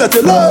 is that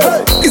your love?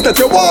 Is that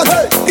your want?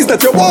 Is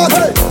that your want?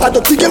 I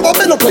don't think you'll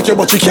bend up like you,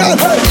 but you can.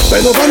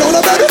 Bend over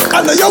now, baby,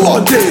 I know you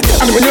want it.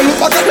 And when you look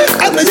back at me,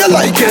 I know you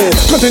like it.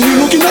 Continue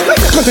looking at me,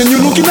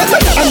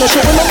 I'm not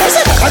showing no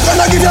mercy. I'm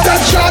gonna give you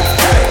that shot.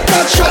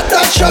 Got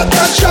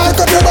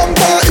your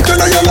bumper, if you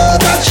know you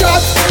love that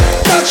shot.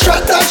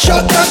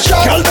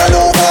 Girl, bend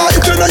over,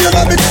 if you know you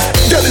love it.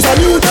 There is a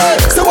new day,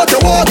 say what you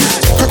want.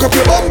 Cock up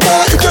your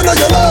bumper, if you know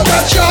you love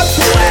that shot.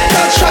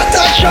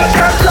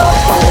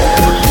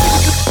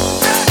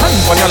 Hand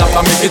on your lap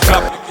and make it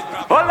clap.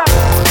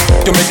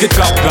 You make it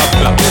clap.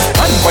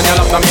 Hand on your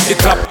lap and make it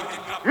clap.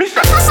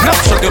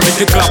 Snapshot, you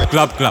make it clap.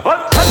 Hand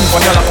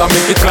on your lap and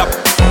make it clap.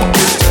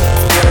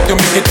 You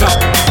make it clap.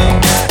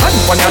 Hand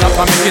on your lap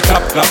and make it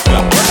clap.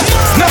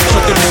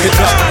 Snapshot, you make it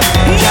clap.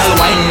 Girl,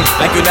 wine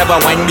like you never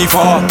wine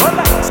before.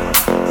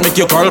 Make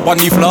your curl on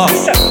the floor.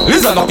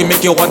 Listen up,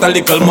 make you want a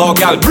little more,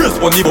 gal. Brace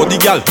on the body,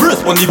 gal.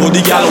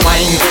 Gal,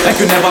 wine like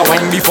you never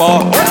wine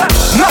before.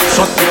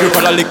 Snapshot, make you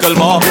curl a little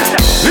more.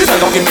 Listen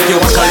up, make you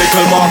want a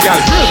little more, gal.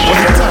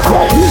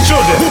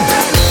 Show them.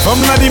 From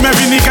Nadi me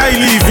vini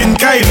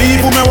Kylie,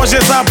 pour me watch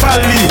sa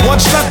pali.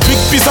 Watch that big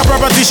piece of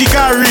property she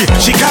carry,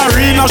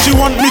 now she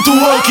want me to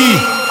walk it.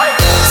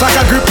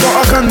 Saka grip to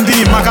a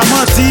kandi,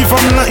 makamati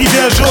from la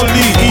ide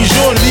joli,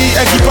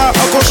 ekipa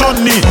a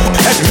koshoni.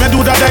 Ek me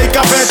do da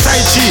ka fe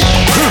tai chi.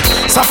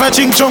 Sa fe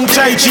ching chong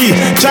chai chi,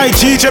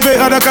 chebe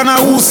ada kana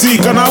usi,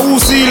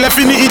 le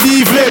fini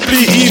idi vle,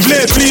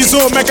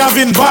 so me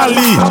kavin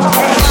bali.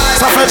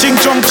 Sa fe ching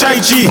chong chai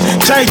chi,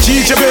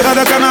 chebe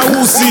ada kana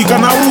usi,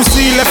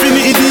 le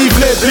fini idi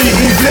vle,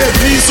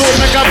 so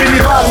me kavin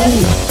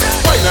bali.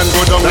 Wine and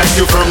go down like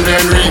you from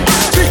Henry.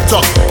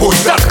 TikTok,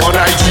 post that on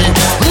IG.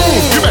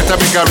 You better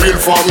make a reel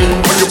for me.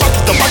 When you back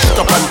it up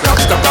and tap.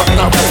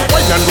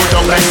 Wine and go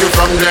down like you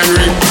from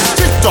Henry.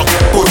 TikTok,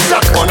 post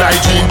that on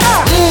IG.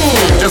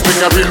 Just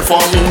make a reel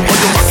for me. When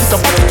you back it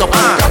up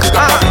and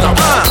tap.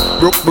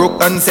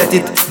 Broke and set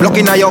it. Block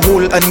in your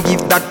hole and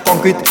give that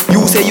concrete.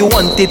 You say you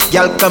want it,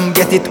 y'all come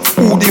get it.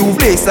 Who do you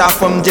place off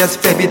from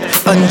just feb it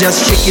and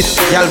just shake it,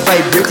 y'all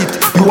vibrate it.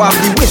 You have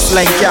the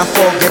waistline, can't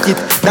forget it.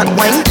 That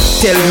wine,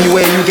 tell me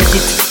where you get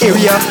it.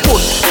 Area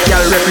code,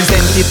 y'all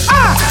represent it.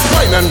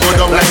 Wine and go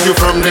down like you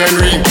from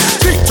Henry.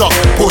 TikTok,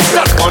 post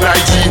that on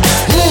IG.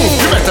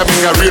 You better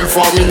make a reel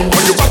for me.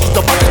 When you back it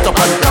up and tap.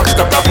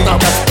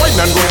 Wine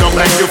and go down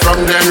like you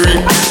from Henry.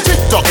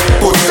 TikTok,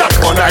 post that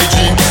on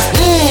IG.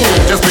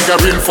 Just make a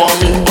reel for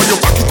me. When you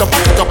back it up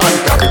and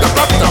tap.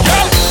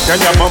 Can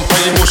you bump my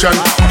emotion?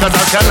 Cause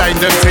I can line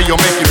them say you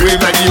make it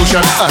wave like the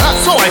ocean.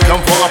 So I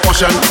come for a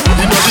portion.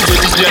 You know the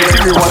baby,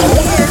 give me one.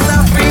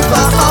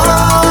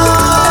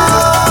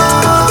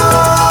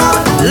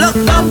 Look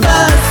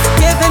numbers,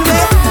 giving me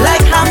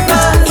like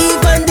hamper.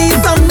 Even the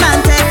song man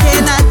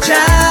taking a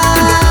jam.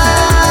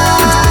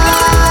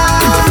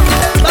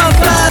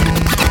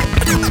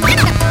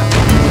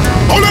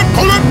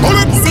 Pull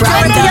it.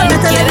 Security, you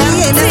better let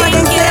me in. If I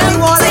can say me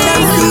wall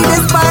and see this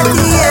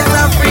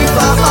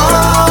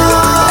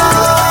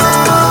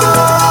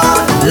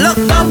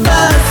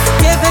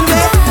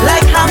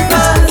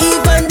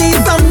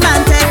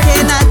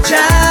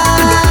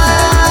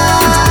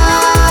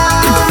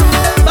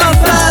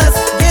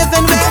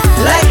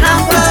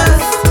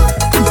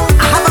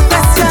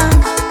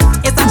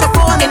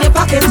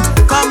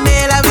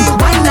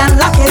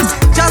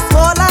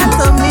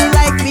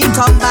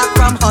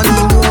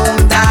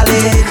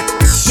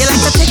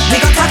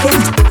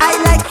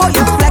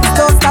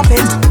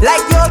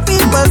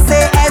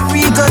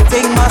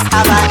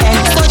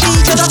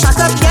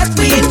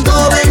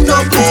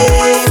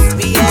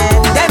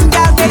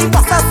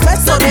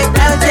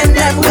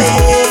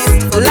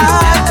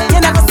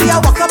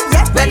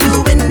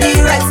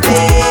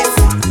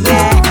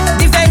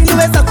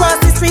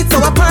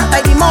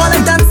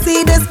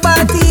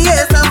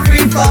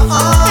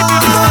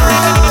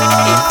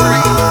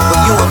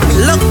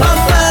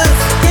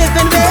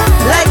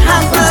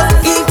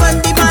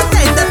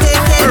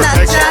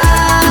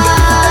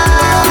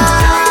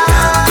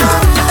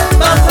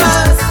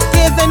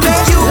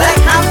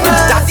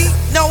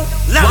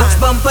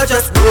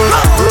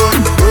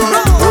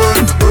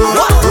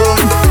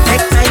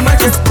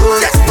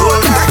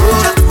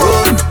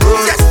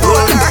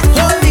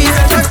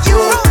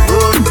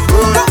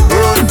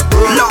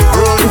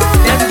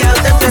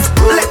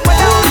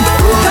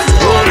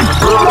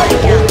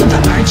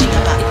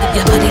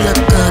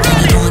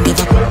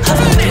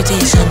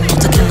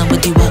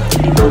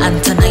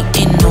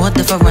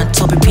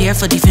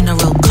for the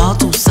funeral, call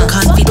to son.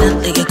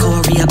 Confidently you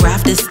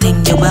choreograph this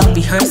thing. You well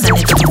rehearsed and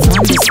you can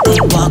perform this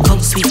thing. Walk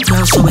out, sweet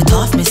girl, show it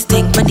off, Miss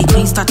Ting. When the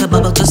queen start to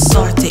bubble, just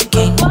sort it,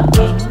 king.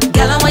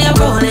 Girl, I want you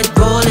roll it,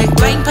 roll it.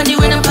 Grind pon the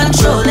rhythm,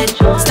 control it.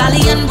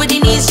 Stallion with the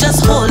knees,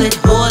 just hold it,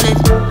 hold it.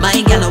 My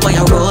girl, I want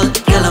you roll,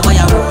 girl, I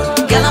want you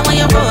roll. Girl, I want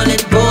you roll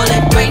it, roll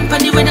it. Grind pon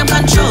the rhythm,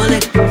 control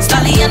it.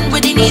 Stallion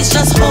with the knees,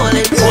 just hold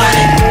it, hold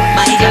it.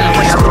 My girl, I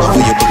want you roll.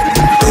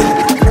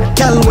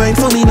 Girl, wine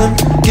for me now.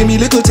 Give me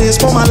little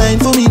taste for my line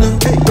for me now.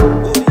 Hey.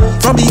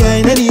 From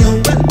behind anyhow,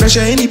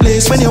 pressure any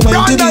place when you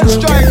wine to the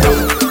ground.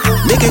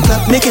 Make it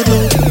clap, make it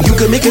low. You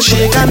can make it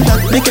shake and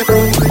that, make it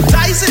roll.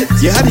 Nice it.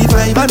 You had the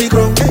vibe and me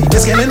grow. Hey.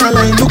 Let's get in a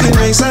line, looking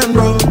nice and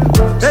bro.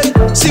 Hey,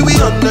 see we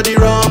under the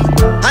rum,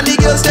 and the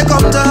girls they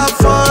come to have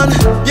fun.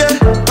 Yeah,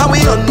 and we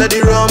under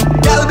the rum.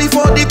 Girl,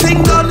 before the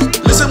thing done,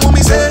 listen what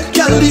me say.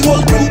 Girl, the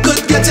whole crew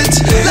could get it.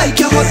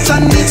 Like you're hot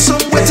and need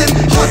some wetting.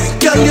 Hot,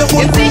 girl, your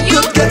whole crew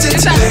could get it.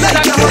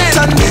 Like you're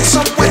hot and need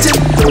some wetting.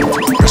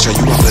 Pressure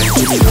you apply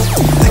to me now.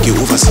 Like you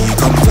oversee,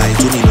 come fly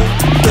to me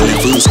now. Girl, in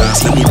first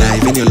class, let me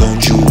dive in your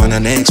lounge. You and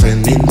an next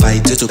friend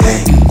invite you to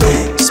come.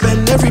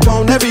 Spend every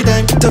pound, every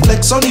dime to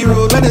flex on the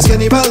road when it's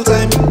cannibal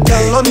time.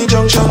 Girl on the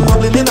junction,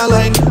 wobbling in a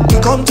line. We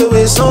come to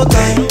waste no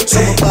time, so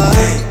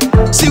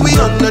bye. See we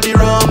under the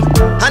rum,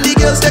 and the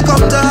girls they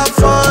come to have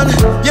fun.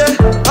 Yeah,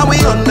 and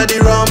we under the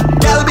rum.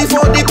 Girl,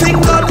 before the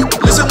thing done,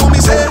 listen what me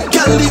say.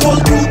 Girl, the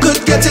whole crew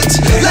could get it.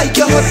 Like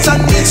you're hot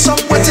and need some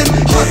wetting.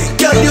 Hot,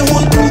 girl, your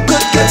whole crew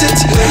could get it.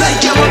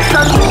 Like you're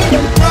hot and need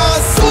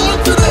soul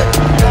today.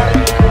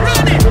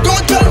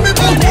 Don't tell me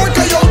about work,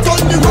 I out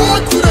on the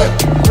road today.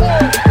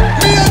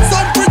 Me and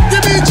some pretty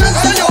bitches,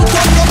 I out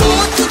on the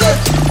road today.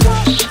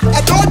 I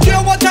don't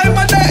care what time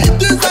of day it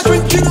is, I'm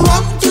drinking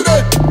rum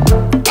today.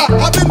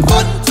 Having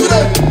fun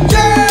today,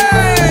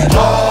 yeah.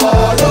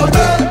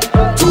 Holiday,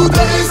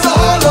 today is a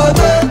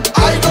holiday.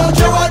 I don't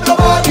care what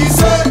nobody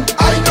say.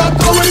 I'm not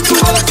going to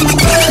work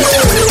today.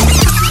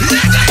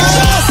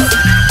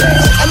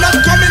 I'm not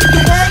coming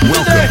to work today.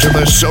 Welcome to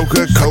the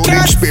Soca Code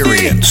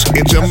Experience.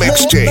 It's a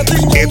mixtape.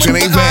 It's an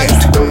event.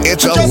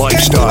 It's a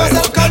lifestyle.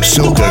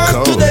 Soca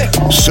Code.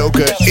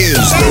 Soca is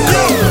the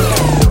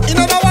code. In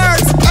other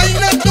words, I'm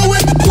not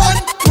doing one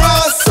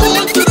cross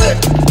soul today.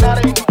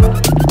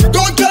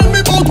 Don't tell me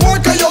about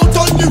work, I out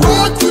on the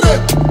road today.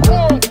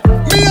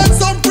 Me and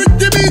some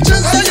pretty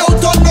bitches, I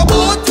out on the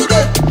boat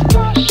today.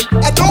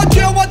 I don't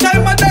care what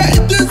time of day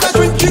it is, I'm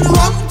drinking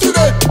rum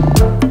today.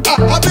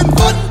 Having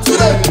fun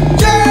today,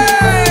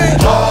 yeah.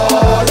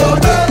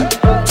 Holiday,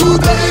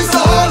 today is a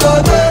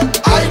holiday.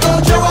 I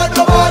don't care what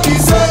nobody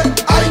say.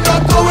 I'm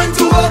not going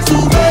to work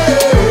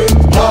today.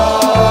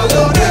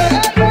 Holiday,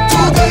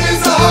 today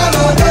is a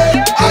holiday.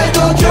 I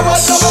don't care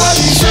what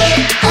nobody say.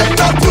 I'm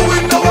not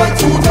doing no work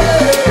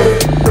today.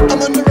 I'm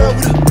on the road,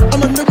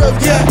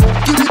 yeah.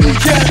 To the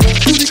beach, yeah.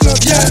 To the club,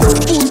 yeah.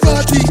 Pool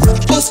party,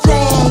 bus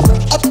crawl,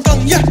 uptown,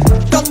 yeah.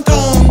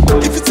 Downtown.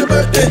 If it's your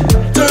birthday,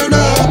 turn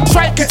up.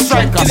 Get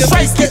drunk till your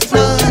face get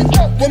numb.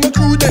 When my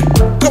crew they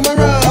come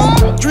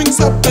around, drinks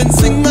up and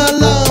sing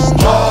along.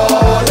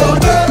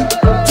 Holiday,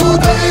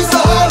 today is a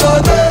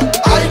holiday.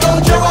 I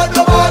don't care what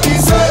nobody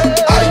say.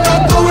 I'm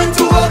not going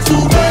to work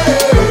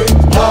today.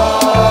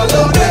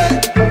 Holiday,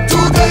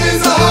 today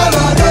is a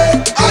holiday.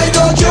 I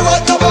don't care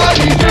what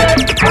nobody say.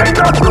 I'm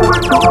not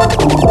doing no work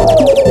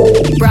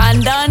today.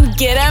 Brandon,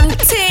 get him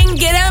ting,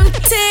 get him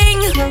ting.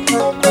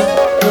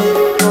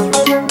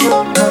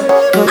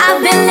 I've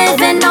been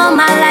living all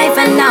my life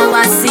and now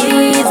I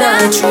see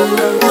the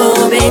truth.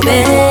 Oh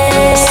baby,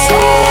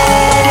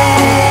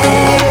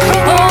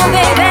 oh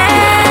baby,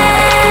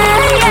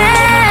 yeah.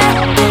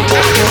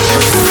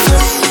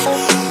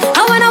 I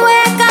wanna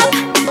wake up,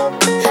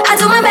 I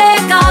do my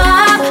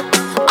makeup.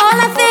 All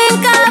I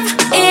think of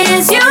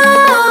is you.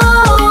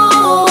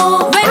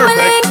 When we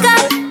link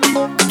up,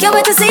 can't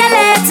wait to see you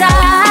later.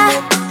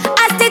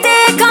 As the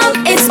day come,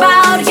 it's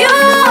about you.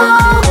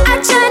 I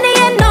journey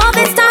and all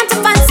this time to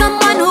find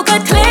someone who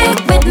could click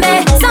with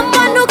me,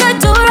 someone who could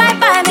do right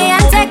by me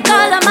and take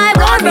all of my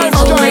worries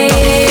away.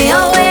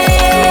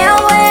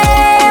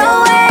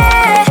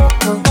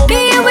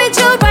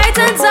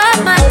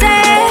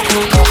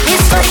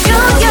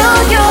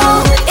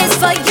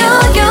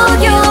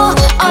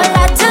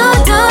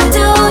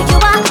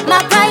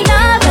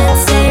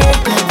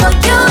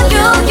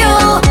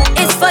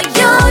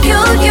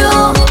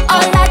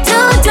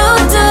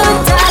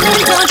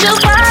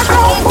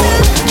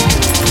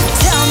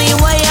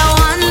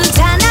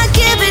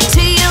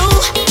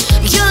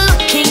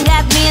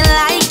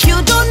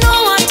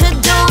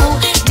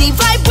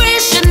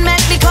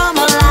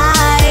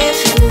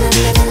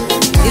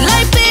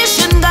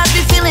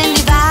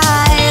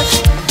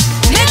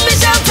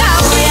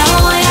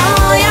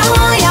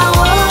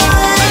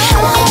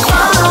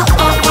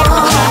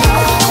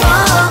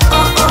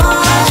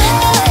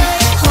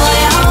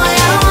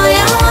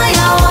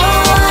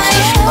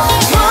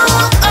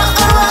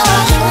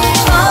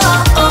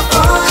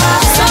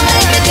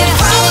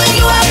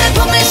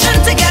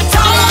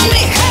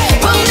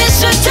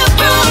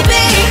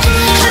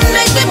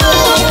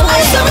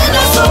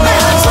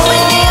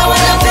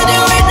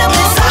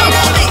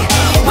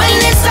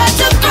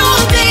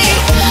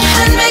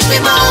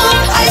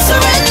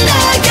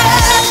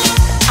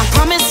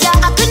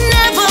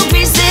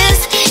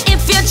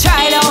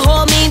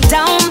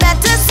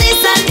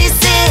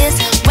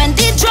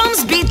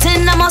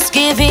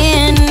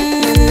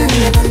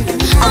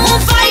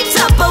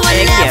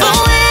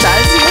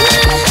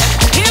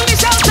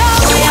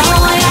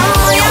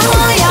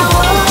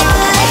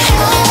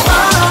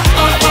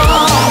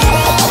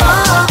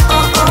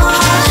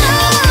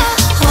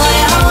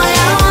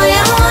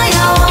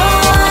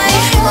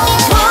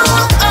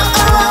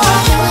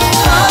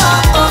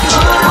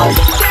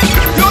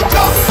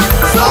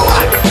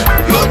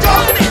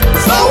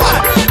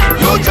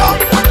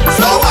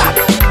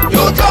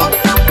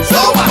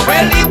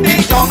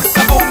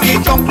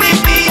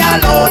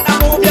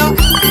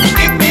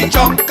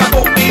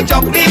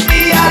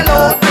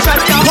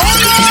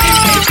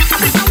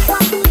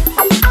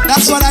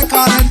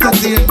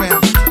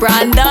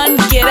 Brandon,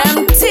 get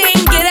him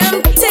ting, get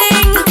him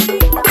ting.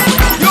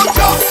 You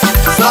jump,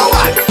 so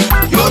what?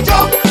 You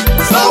jump,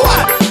 so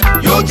what?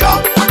 You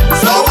jump,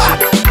 so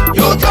what?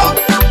 You jump,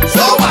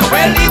 so what?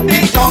 Well, if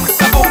me jump,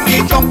 kaboom,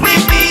 me jump,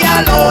 leave me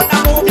alone,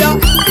 I move ya.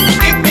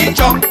 If me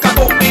jump,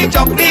 kaboom, me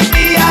jump, leave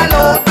me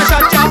alone, I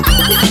shut ya.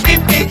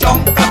 If me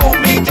jump, kaboom,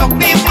 me jump,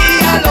 leave me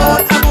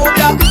alone, I move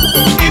ya.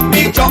 If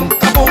me jump,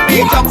 kaboom,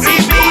 me jump,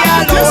 leave me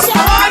alone.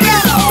 Come on,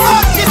 yeah,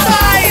 up the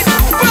side.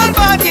 Well,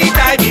 party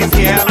time is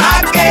here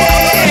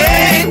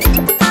again.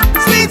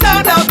 Sweet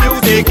sound of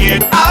music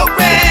in our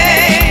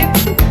brain.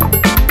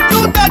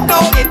 You don't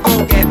know it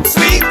will get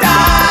sweeter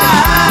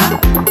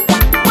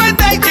when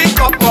they drink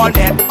up on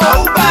them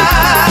over.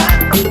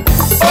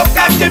 Oh,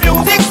 got the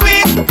music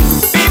sweet.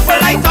 People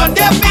light on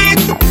their feet.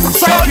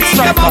 So lead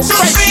them up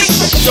to street.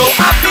 So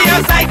happy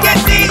as I can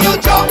see you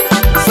jump.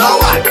 So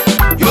what?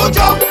 You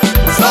jump.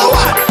 So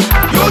what?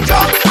 You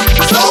jump.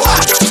 So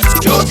what?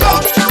 You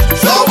jump.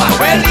 So what?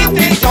 Well, if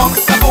they jump,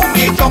 kaboom,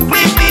 me jump,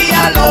 leave me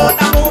alone,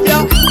 I move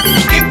ya.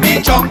 If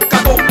me jump,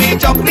 kaboom, me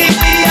jump, leave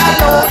me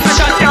alone, I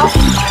shut ya.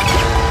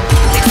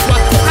 It's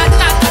what you had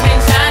not to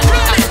mention.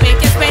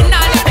 Make you spend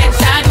all your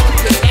pension.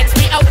 Relax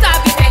me out of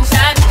your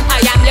tension. I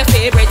am your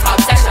favorite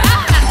obsession.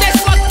 That's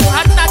what you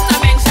had not to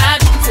mention.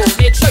 So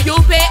make sure you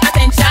pay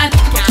attention.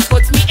 Can't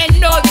put me in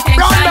no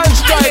detention.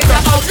 I hate the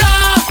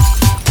outlaw.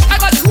 I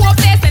got the whole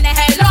place in the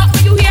headlock.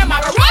 When you hear my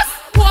roast,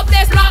 whole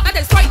place lock and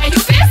destroy and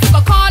you face. You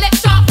can call it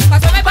shot.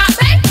 Cause when my back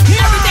say,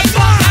 everything's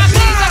wrong. Can't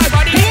please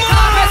everybody. Let the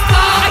talkers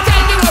talk. I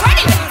tell you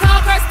already. Let the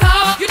talkers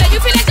talk. You know you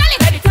feeling jelly.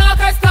 Let the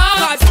talkers talk.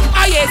 Cause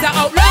I is the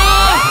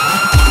outlaw.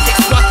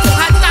 It's what you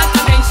had not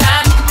to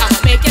mention. I'ma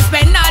make you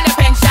spend all your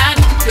pension.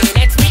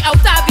 Relax me out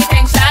of your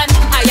tension.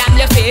 I am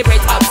your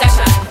favorite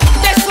obsession.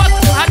 That's what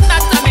you had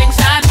not to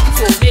mention.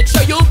 So make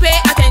sure you pay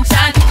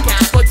attention.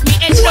 Can't put me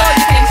in no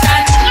detention.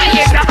 I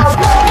is the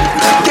outlaw.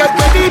 Get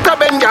ready to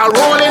bend your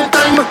rolling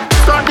time.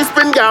 Start the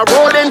spin, your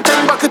rolling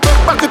time. Back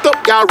it up,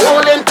 your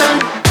rolling time.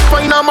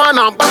 Find a man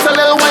and pass a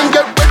little wine.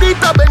 Get ready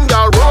to bend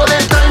your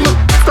rolling time.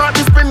 Start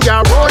the spin, your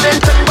rolling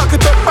time. Back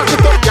it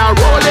up, your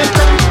rolling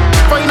time.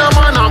 Find a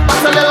man and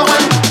pass a little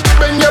wine.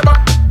 Bend your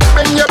back,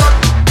 bend your back,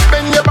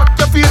 bend your back.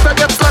 Your feet will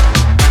get flat.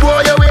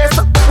 Roll your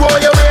waist, roll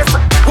your waist,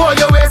 roll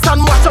your waist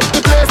and mash up the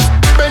place.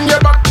 Bend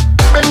your back,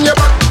 bend your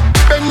back,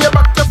 bend your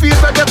back. Your feet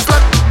will get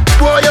flat.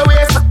 Roll your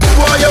waist,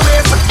 roll your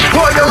waist,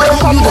 roll your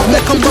waist.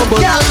 Make 'em bubble.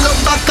 Girl, look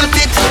back at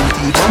it.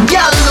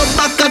 Girl, look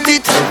back at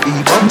it.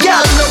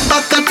 Girl, look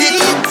back at it.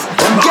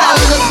 Girl,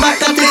 look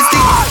back at it.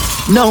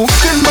 Now,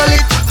 tremble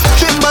it,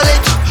 tremble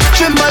it,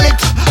 tremble it,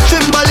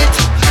 tremble it,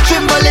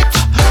 tremble it,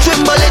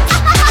 tremble it,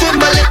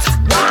 tremble it.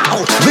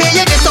 Wow. Where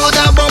you get all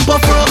that bumper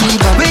from?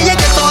 Where you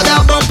get all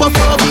that bumper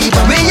from?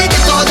 Where you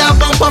get all that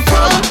bumper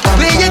from?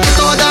 Where you get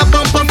all that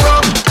bumper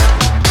from?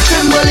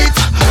 Tremble it,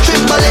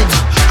 tremble it,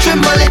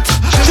 tremble it,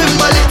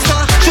 tremble it,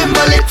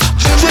 tremble it,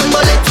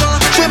 tremble it,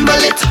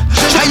 tremble it.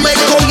 I like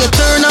how you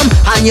turn 'em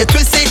and you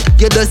twist it.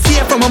 You just see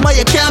it from a mile,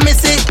 you can't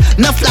miss it.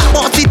 No flat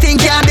bossy thing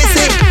can't miss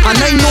it. And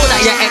I know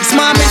that your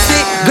ex-mom miss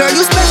it. Girl,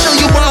 you special,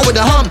 you born with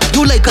a hump.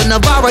 You like a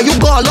Navarro, you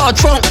got a lot of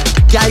Trump.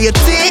 Yeah, you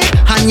thick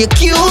and you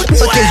cute,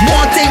 but there's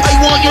one thing I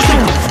want you to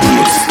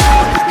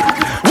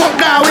Walk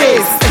now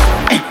is,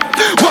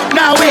 walk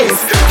now is.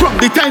 From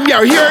the time you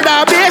hear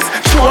that bass,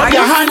 show up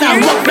your hand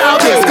and walk now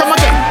is. Come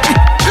again,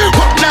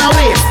 walk now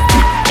is,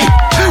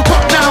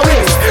 walk now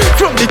is.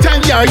 From the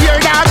time you hear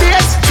that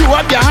bass, show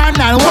up your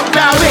hand and walk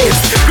now is.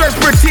 Girls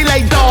pretty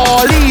like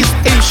dollies,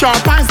 in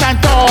short pants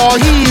and tall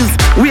heels.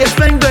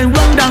 Waistline going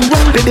round and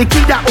round, to the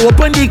key that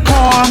open the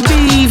corn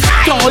beef.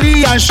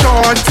 Tally and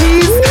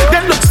shorties,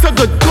 them look so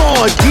good,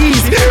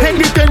 gorgeous.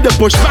 Anytime they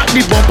push back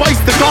the bumper, it's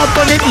the top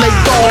on it like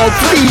dog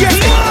fleas.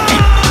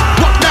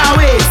 What now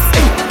is,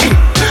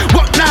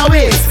 what now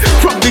is.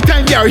 From the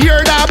time you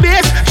hear that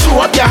bass, show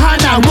up your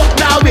hand and walk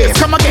now is.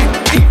 Come again,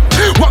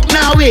 what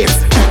now is,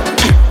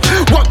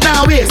 what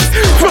now is.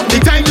 From the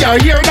time you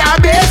hear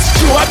that bass,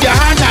 show up your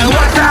hand and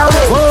walk now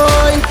is.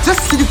 Boy,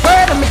 just see the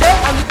word of me day.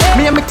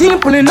 Me and my team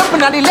pulling up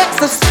in the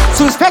Lexus.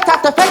 So it's fact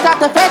after fact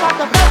after fact.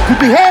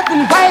 We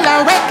behaving wild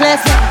and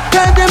reckless.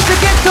 Tell them to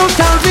get to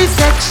town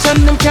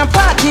resection. Them can't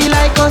party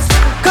like us,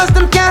 cause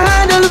them can't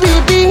handle we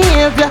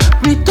behavior.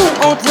 We too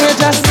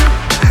outrageous.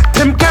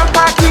 Them can't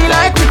party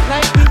like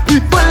we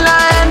full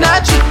of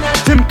energy.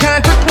 Them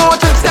can't take more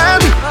trips than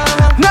we.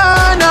 No,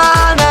 no,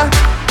 no.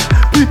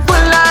 We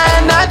full of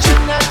energy.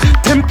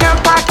 Them can't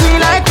party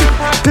like we.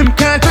 Them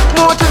can't take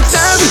more trips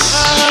than we.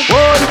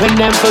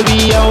 Whenever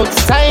we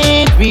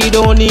outside, we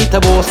don't need a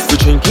boss. We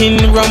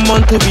drinking rum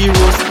until we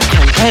roast.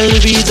 Can't tell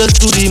we just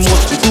do the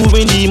most, we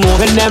doing the most.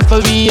 Whenever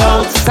we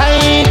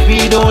outside,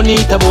 we don't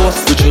need a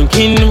boss. We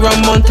drinking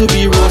rum until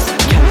we roast.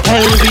 Can't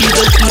tell we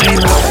just do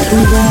the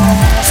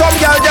most. Some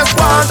girl just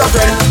want a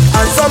friend,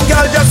 and some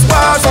girl just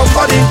want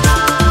somebody.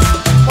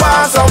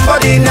 Want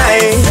somebody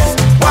nice,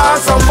 want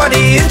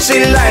somebody in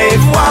she life.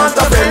 Want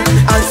a friend,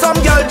 and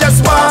some girl just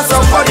want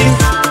somebody.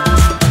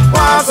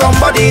 Want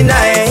somebody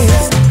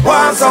nice,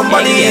 want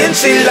somebody in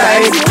she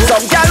life.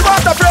 Some girl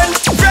want a friend,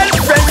 friend.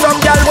 Some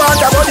girl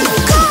want a buddy.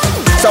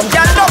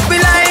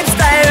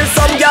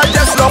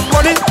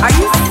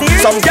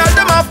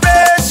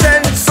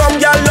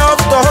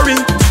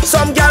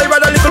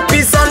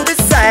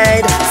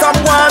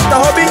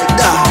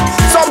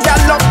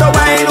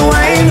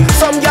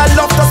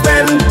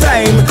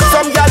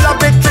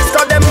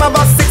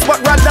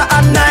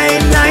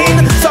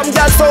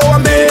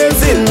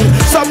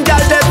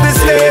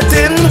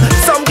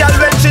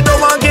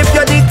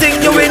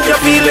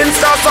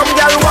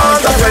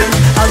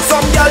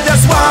 some girl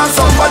just want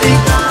somebody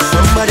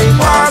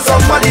want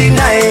somebody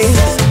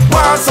nice,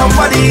 want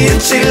somebody in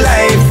she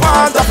life,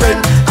 want a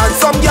friend. And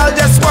some girl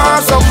just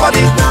want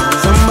somebody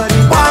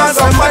want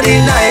somebody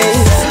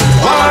nice,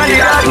 want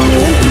it at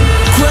me.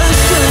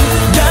 Question,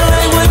 girl,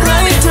 I would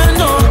like to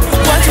know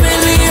what's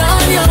really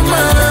on your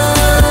mind.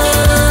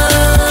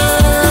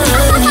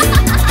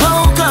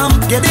 How come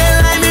you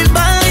didn't like me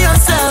by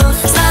yourself,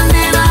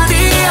 standing on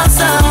the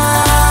outside?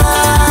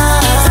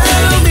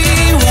 Tell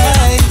me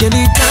why. You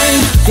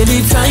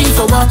need time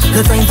for what?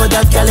 The time for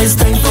that girl is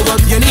time for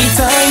what? You need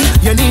time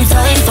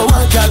for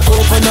what? Girl,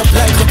 open up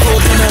like a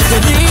coconut.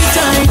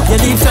 You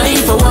need time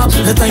for what?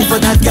 The time for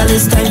that girl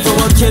is time for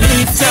what? You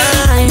need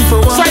time for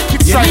what?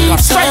 You need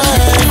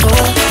time for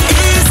what?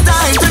 It's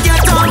time to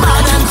get all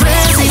mad and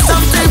crazy.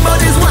 Something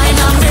about this wine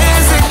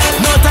amazing.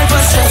 No time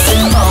for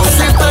stressing more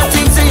simple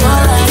things in your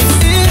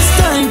life. It's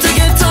time to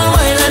get all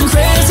wild and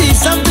crazy.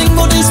 Something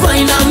about this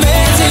wine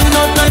amazing.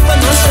 No time for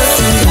no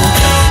stressing.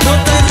 No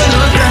time for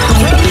no stressing.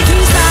 When the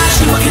things start,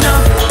 she walking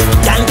up.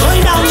 Gang going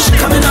down, she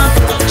coming up.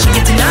 She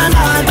getting on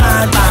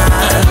bad.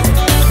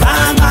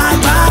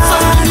 So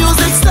the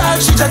music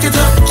starts, she jack it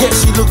up. Yeah,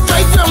 she look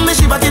right from me,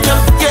 she back it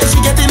up. Yeah,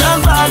 she getting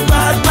on bad.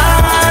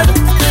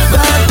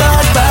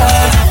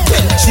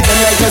 She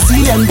bend like a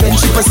sea and when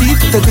she proceed,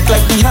 take it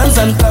like the hands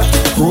and clap.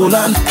 Hold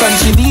on, from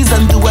she knees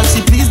and do what she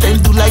please, then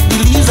do like the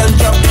leaves and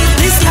drop.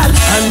 This girl,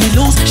 and me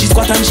loose, she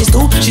squat and she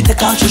stoop. She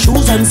take off her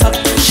shoes and sock.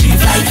 She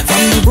fly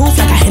from the roof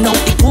like a hen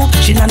out the coop.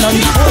 She not on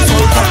the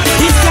household top.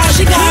 This girl,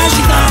 she gone.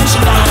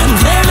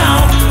 There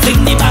now,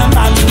 fling the bam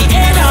in the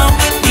air now.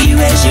 The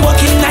way she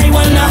walking, I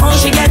wonder how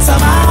she gets so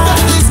mad.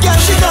 This girl,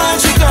 she gone.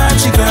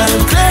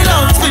 Clear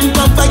now, spin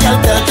pump a girl,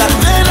 tell that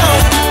clear now.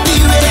 The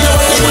way you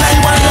walking, I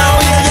wonder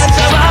how you get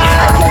so mad.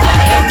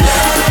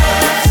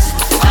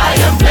 I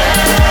am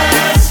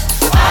blessed.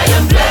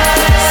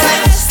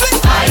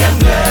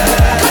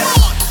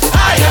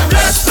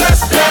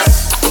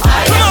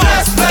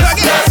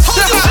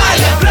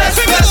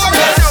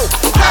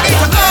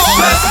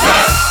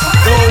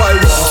 Though I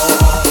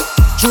walk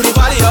through the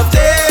valley of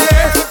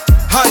death,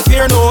 I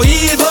fear no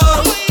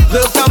evil.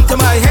 Look come to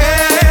my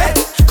head,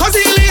 'cause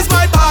he leads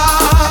my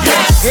path.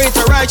 Hate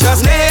the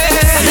righteousness.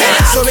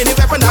 So many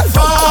weapons that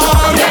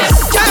form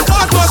can't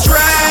cause no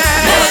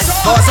stress.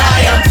 'Cause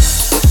I am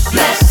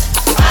blessed.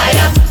 I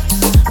am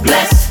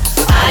blessed.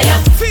 I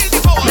am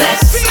blessed.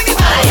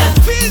 I am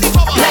blessed.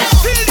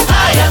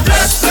 I am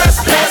blessed. I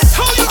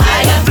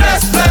am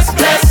blessed.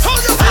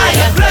 I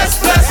am blessed.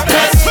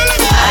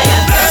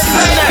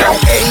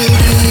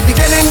 In the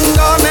beginning,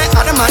 God made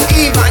Adam and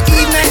Eve, and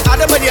Eve made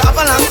Adam with the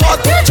apple and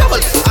fought their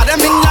trouble. Adam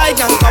in light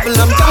and bubble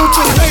them down to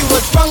the way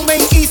was wrong when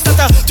he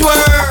started to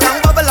twerk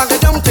and bubble and go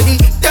down to the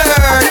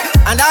dirt.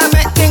 And I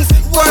make things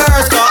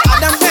worse, 'cause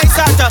Adam makes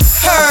out to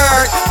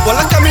hurt. Well,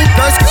 look at me,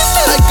 girl, squeeze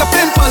me like a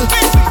pimple.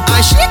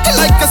 I shake it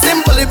like a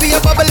symbol, it be a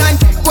bubble and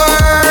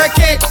work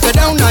it. Go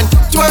down and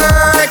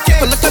twerk it.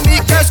 Well, look at me,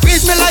 girl,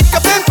 squeeze me like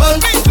a pimple.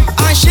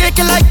 I shake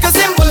it like a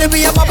symbol, it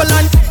be a bubble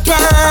and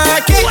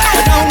twerk it.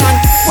 Go down and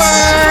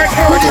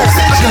work it.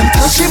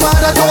 Tell she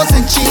mother don't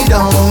send she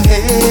down,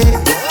 hey.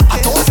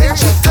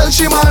 Tell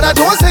she mother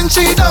don't send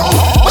she down.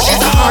 But she's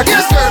the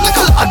hardest girl, like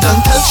a lot.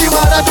 Tell she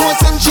mother don't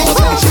send she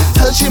down.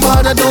 Tell she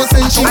mother don't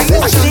send she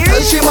down.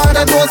 Tell she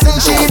mother don't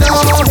send she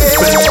down, hey.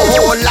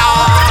 Oh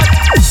Lord,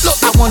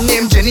 look at one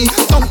named Jenny.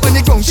 Thump on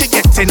the ground, she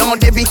getting on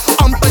Debbie.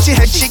 Hump on she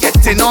head, she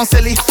getting on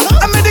silly.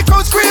 I made the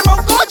crowd scream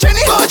out, go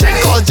Jenny, go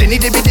Jenny. Call Jenny,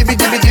 Debbie.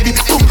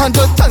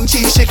 200 tons,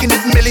 she shaking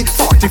it milli.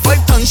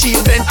 45 tons, she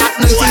bent at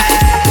 90.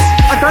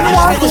 I don't know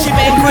why. She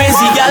been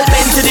crazy, y'all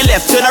bend to the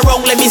left, turn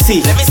around, let me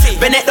see.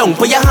 Bend it down,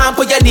 put your hand,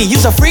 put your knee.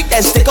 Use a freak,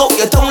 then stick out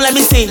your tongue, let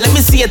me see. Let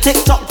me see a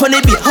TikTok on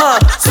the beat, huh?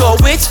 So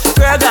which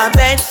girl got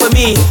bend for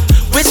me?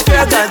 Which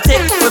girl got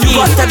take for me?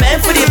 Got to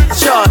bend for the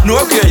shot.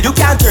 No girl, you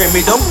can't turn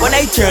me down when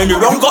I turn you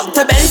round. Got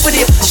to bend for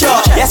the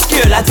shot. Yes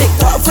girl, I take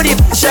top for the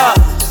shot.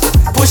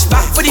 Push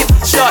back for the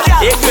shot.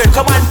 Hey girl,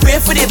 come on, pray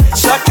for the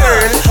shot,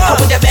 girl. I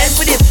want you bend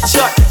for the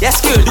shot.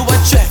 Yes girl, do a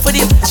track for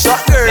the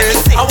shot, girl.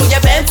 I want you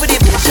bend for the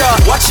shot.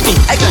 Watch me,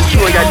 I can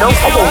show you now.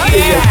 I won't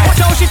kill you. Watch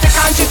how she take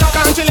and she tuck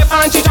and she left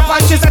and she jump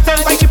and she settle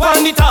like she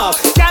on the top.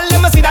 Girl,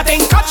 let me see that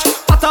thing catch.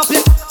 Pat up,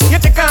 you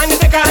take and you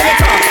talk.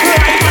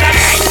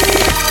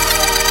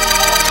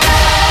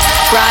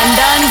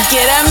 Brandon,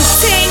 get him,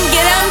 ting,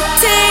 get him,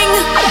 ting.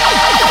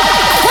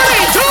 What are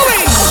you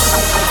doing?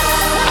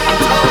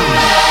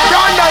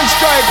 Brandon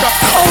strike.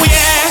 Oh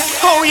yeah,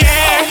 oh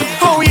yeah,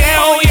 oh yeah,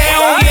 oh yeah,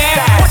 oh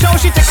yeah. Watch how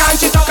she take and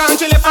she tuck and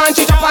she left and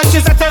she jump and she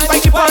settle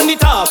like she on the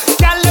top.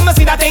 Girl, let me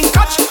see that thing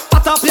catch.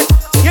 Pat up,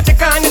 you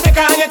take and you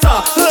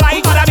talk.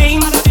 Like bada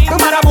bing,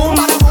 bada boom.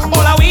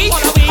 All a we,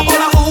 all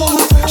a who.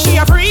 She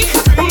a freak,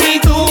 me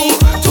too.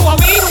 Two a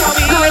we,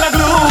 gorilla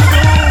glue.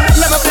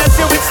 Let me bless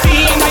you with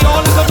steam. I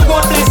always love to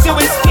God bless you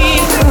with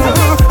steam.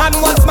 And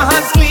once my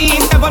hands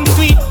clean, heaven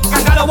sweet,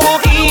 I gotta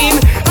walk in.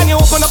 And you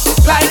open up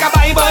like a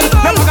Bible.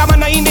 Now look at my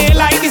nine there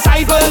like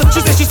disciple.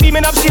 She says she's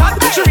steaming up, she hot.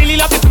 She really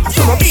loves it,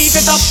 so I beat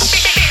it up.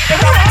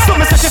 So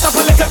me set it up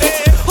a little bit.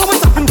 Oh,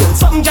 what's happening?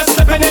 Something just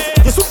slipping it.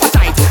 You're super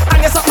tight,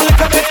 and you're something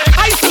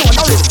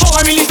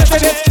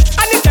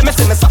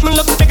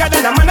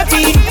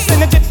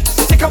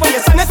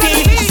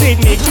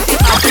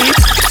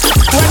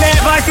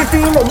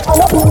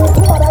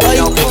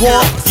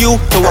want you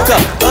to walk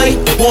up. I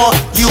want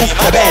you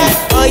to bend.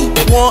 I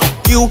want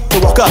you to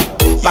walk up.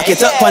 Back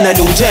it up on a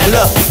new gen.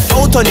 Look,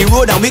 out on the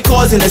road and we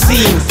causing a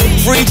scene.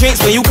 Free drinks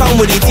when you come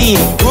with the team.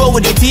 Roll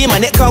with the team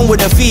and it come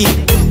with a fee.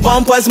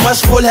 Bumpers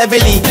must roll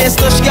heavily. Let's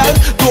touch girl,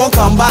 don't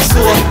come back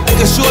so. I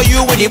can show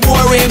you where the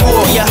boring go.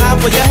 Your hand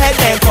for your head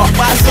and cock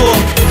back so.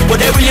 What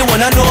they really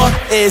wanna know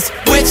is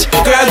which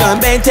girl gon'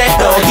 bend that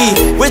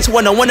doggy. Which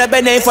one I wanna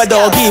bend name for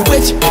doggy.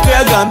 Which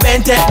girl gon'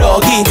 bend that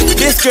doggy.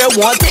 This girl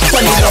want it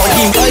funny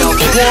doggy. I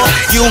want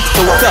you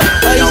to walk up.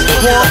 I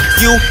want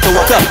you to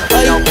walk up.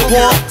 I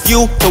want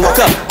you to walk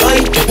up.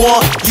 I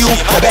want you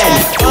to bend.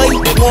 I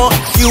want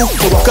you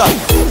to walk up.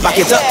 Back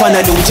it up on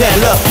a new gen.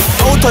 Look,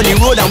 out on the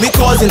road and we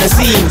causing a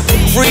scene.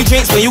 Free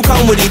drinks when you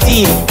come with the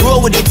team.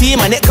 Roll with the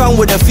team and it come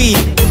with a fee.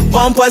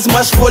 Bumpers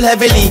must roll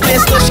heavily.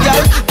 Let's touch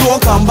girl,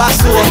 don't come back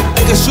so.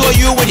 I can show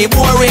you where the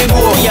boring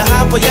go. Your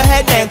hand for your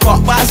head and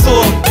cock back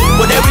so.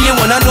 What they really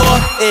wanna know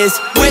is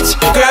which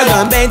girl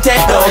gon' bend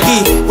that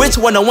doggy. Which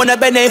one I wanna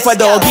bend name for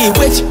doggy.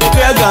 Which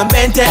girl gon'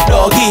 bend that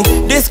doggy.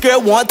 This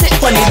girl want it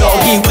funny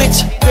doggy.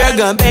 Which girl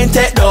gon' bend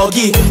that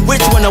doggy.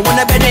 Which one I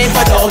wanna bend name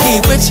for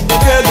doggy. Which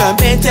girl gon'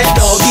 bend that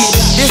doggy.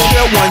 This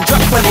girl want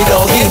drop funny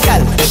doggy.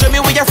 Girl, show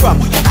me where you're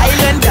from.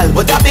 Island girl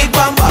with a big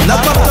bam bam.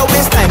 Now come to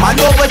waste time. I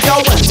know what you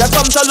want. You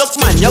come to look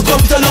man. You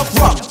come to look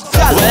wrong.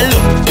 Girl, well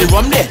look, the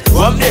rum there.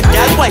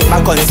 Girl, white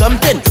back on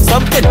something.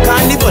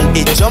 Carnival,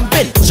 it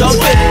jumping.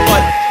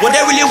 But what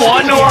they really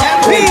want know?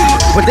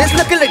 But this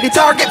looking like the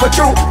target for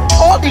true.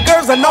 All the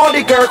girls and all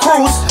the girl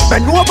crews.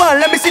 Bend over and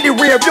let me see the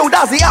rear view.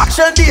 That's the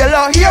action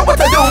dealer. Here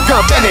what I do,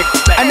 girl, bend it.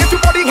 And if your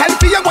body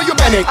healthy, why you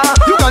bend it?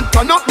 You can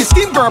turn up the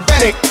scheme, girl,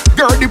 bend it.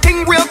 Girl, the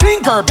thing real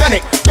clean, girl, bend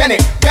it.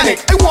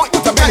 I want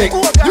you to bend it.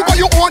 You got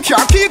your own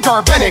car key,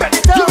 girl, bend it.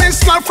 You ain't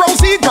smell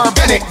frozen, girl,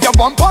 bend it. Your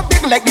bumper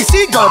big like the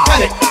sea, girl,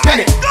 bend it.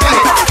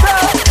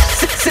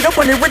 Sit up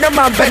on the rhythm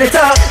and bend it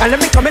up. And let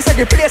me come inside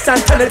the place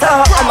and turn it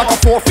up. I'm like a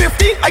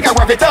 450, I can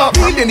rev it up.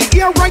 Feel in the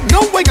ear right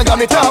now, I can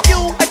gun it up.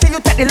 I tell you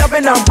take the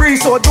loving and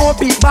breeze. So don't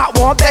beat back,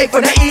 one beg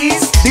for the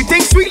ease. The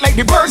thing sweet like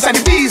the birds and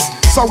the bees.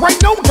 So right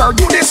now, girl,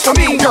 do this for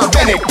me, girl,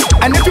 bend it.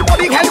 And if your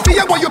body healthy,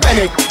 why you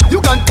bend it? You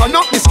can turn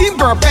up the scheme,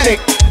 girl, bend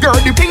it. Girl,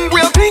 the thing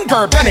real clean,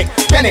 girl, bend it.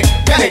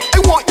 I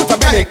want you to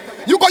bend it.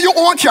 You got your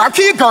own car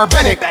key, girl,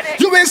 bend it.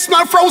 You ain't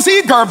smell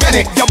frozen, girl, bend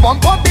it. Your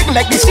bumper big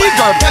like the sea,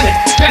 girl, bend it.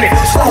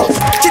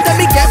 She tell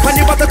me get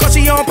penny butter cause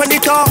she on penny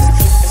top.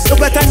 You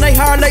better night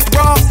her like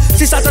raw.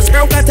 She start to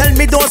scream and tell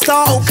me don't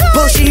stop.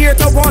 But she here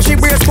to wash, she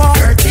brace for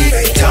her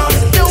TikTok.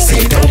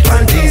 See no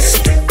panties.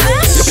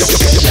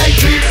 Like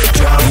drip,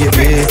 drop your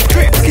bed.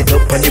 Pick it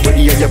up on the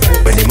body of your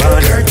body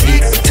man. Her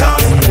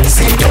TikTok.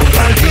 See no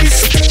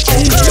panties.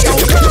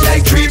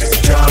 Like drip,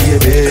 drop your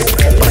bed.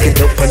 Pick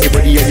it up on the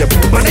body of your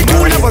body man.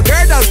 You never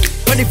girl does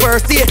on the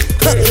first date.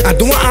 I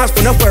don't ask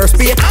for no first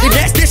pay. The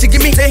next day she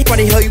give me say on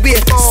the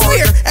highway.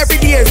 Swear every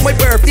day is my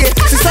birthday.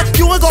 She said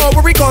you will go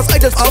worry cause I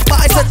just up.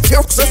 I said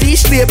so see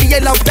baby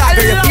I love that.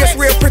 Girl your face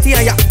real pretty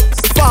and you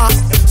fat.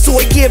 So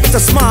I gave it a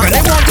smile. Girl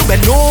I want you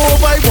bend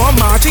over, I want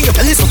marching your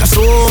belly like a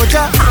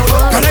soldier.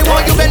 Girl I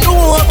want you bend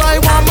over, I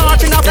want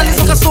marching your belly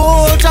like a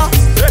soldier.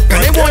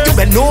 Girl I want you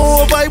bend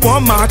over, I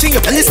want marching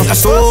your belly like a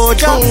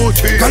soldier.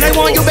 Girl I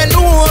want you bend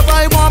over,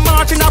 I want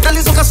marching your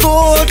belly like a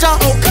soldier.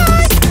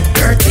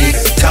 Her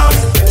TikTok,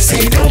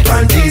 see no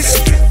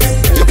panties.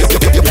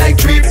 You like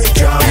drip,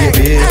 drop your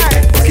bed.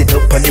 Fuck it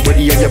up on the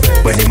body of your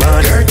body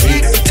man. Her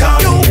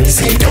TikTok,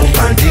 see no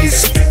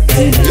panties.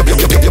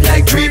 You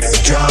like drip,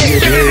 drop your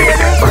bed.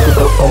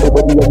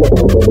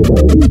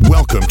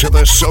 Welcome to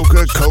the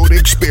Soca Code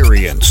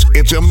Experience.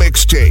 It's a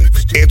mixtape.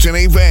 It's an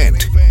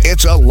event.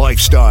 It's a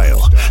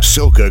lifestyle.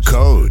 Soca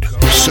Code.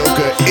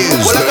 Soca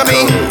is the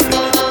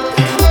code.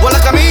 Well,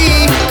 look at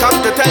me,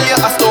 come to tell you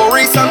a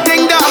story,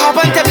 something that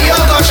happened to me. Oh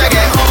gosh, I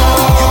get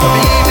home. You can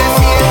believe this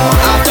here.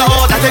 After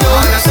all that I do,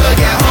 I still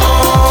get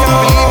home. Can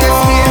you believe this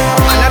here?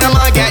 Another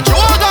man get you.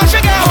 Oh gosh,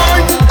 I get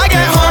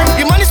home.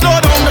 The money slow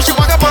down, but she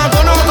walk up and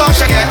go. Oh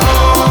gosh, I get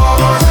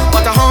home.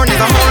 But the horn is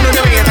a horn on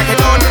the way, take it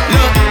on.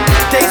 Look,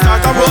 things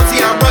start to rosy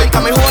and bright.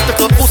 Coming home to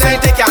cook, who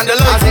say take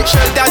candlelight? As it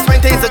should, that's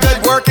when things are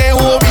good. Working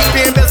home,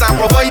 paying bills and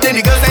providing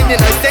the girls and the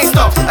nice thing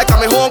stuff. I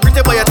coming home,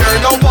 pretty boy, I turn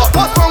down pop.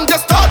 What's wrong?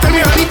 Just talk to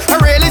me, honey.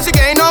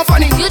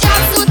 You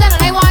just suit and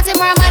I wanted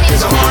more money.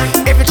 It's a horn.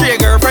 If you treat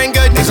your girlfriend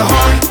good, it's a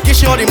horn. Give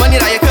she all the money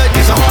that you could,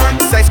 it's a horn.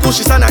 Sex school,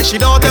 she son and she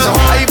daughter. It's a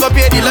horn. I even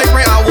pay the light,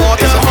 rent and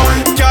water. It's a horn.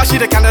 Cash she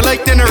the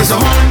candlelight dinner. It's a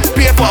horn.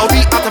 Pay for a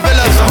week at the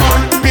villa. It's a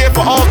horn. Pay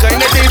for all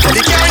kind of things, but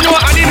they can't know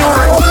I didn't know.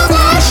 Oh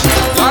gosh.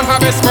 Lord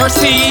have his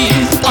mercy,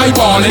 I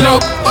balling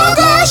out. Oh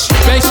gosh.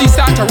 When she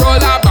start to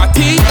roll out my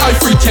teeth, I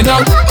freaking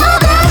out. Oh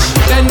gosh.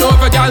 Then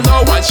over girl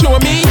no one show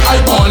me, I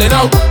balling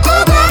out.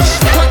 Oh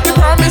gosh. Put the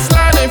promised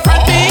land in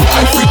front me,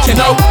 I freaking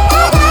out.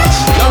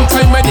 Long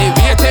time when they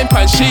waiting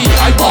for she,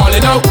 I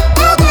ballin' out.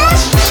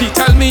 She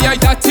tell me I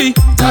dirty.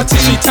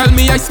 She tell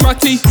me I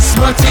smutty.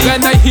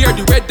 When I hear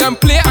the rhythm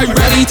play, I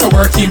ready to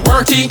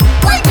worky.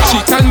 She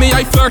tell me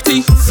I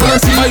flirty.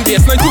 My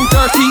waistline too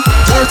dirty.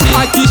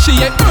 I give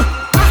she a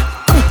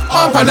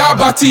up on her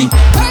body.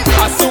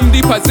 Assume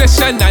the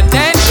position and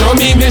then show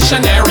me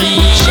missionary.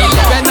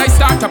 When I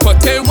start to put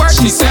in work,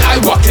 she said I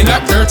walking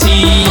up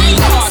dirty.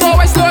 So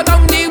I slow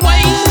down the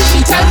wine,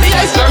 she tell me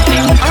I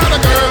flirting. I had a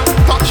girl,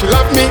 thought she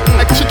loved me,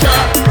 like she care,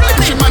 like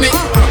she money.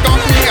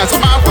 Got me as a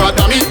man for a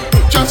dummy.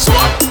 Just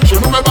swap, she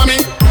remember me.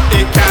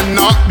 It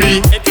cannot be,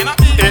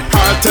 it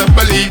hard to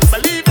believe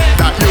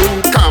that you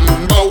come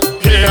out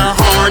here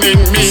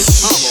horning me.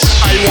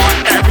 I want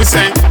every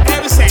cent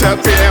to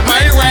pay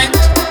my rent.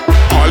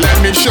 Or let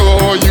me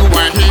show you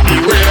when he be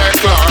wear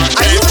clothes.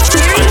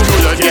 I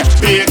know you get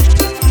paid,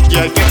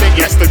 you get it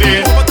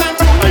yesterday.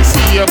 I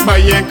see you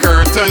buying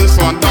curtains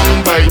from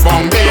down by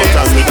Bombay. Don't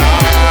tell me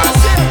that,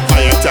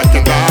 I ain't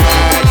taking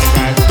that.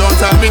 Don't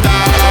tell me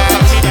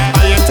that,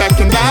 I ain't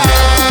taking that.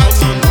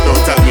 Don't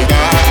tell me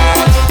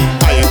that,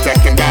 I ain't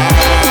taking that.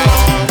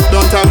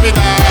 Don't tell me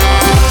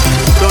that,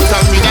 don't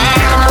tell me that.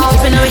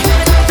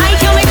 I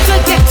can't wait to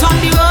get on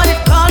the road,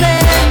 it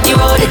calling. The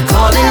road it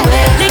calling,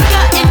 where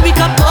liquor in we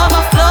cup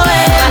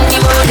overflowing. And the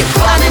road it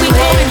calling, we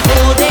going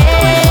hold it.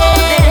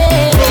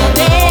 Hold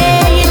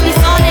it, in the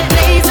sun it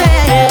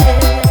blazing.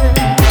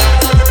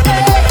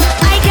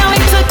 I can't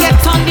wait to get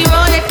on the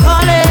road it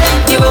calling.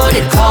 The road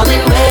it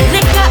calling, where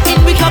liquor in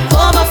we cup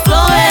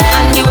overflowing.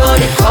 And the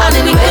road it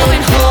calling, we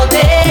going hold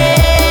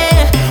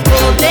it.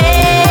 Hold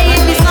it,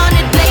 in the sun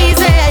it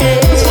blazing.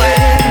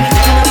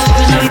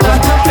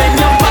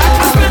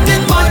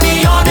 Spending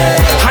money on it.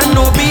 I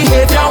know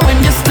behavior when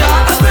you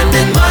start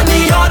spending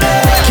money on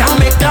it. Can't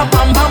make the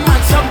bam bam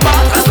match up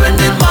back.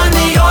 Spending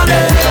money on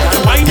it. The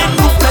wine and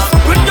ruthless.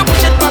 When you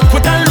push it back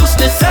with a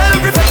looseness,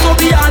 every fest will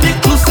be all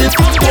inclusive.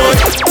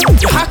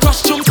 You have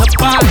costume to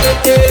buy.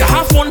 You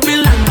have phone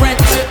bill and rent.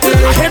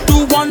 I had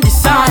to one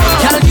decide.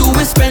 Girl, you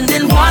is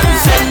spending 1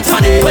 cent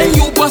on it. When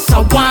you bust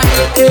a wine,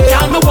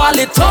 girl, my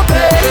wallet up.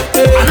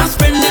 And I'm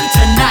spending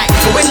tonight.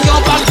 So when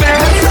you're back there,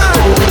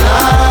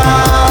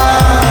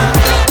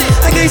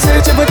 I go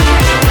searching for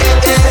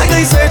I go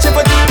searching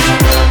for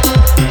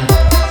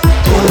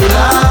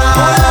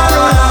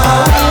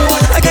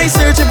I go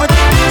searching for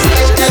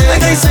I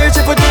go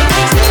searching for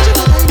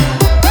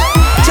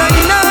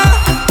China,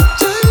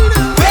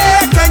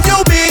 where can you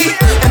be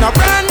in a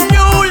brand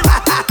new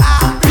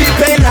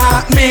people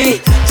like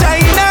me?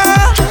 China,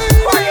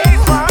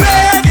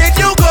 where did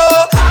you go?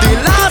 The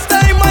last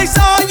time I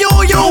saw you,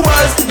 you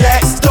was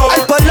next door.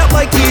 I pull up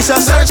my Keisha,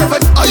 searching for.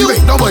 Are you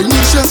ain't no boy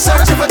Nisha?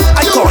 Searching for.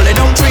 I call it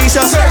on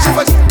Trisha, searching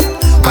for.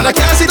 And I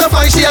can't see the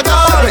fight she a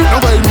dog. Ain't no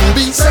boy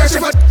Ruby.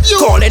 Searching for you.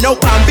 Calling out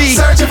Bambi,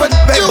 Searching for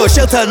Red Bull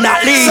shelter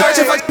not leave.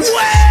 Searching for.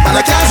 And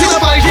I can't see the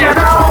fight she a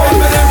dog.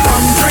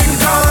 Come drink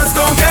cars,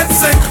 don't get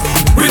sick.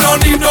 We don't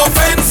need no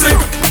fencing.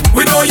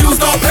 We don't use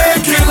no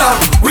painkiller.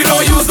 We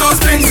don't use those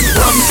things.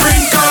 Rum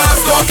drink cars,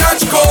 don't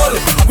catch cold.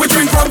 We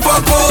drink rum for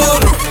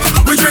cold.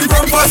 We drink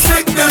rum for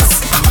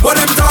sickness. What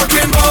I'm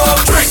talking about?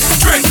 Drink,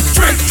 drink,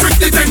 drink, drink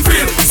the thing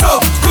feel so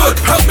good.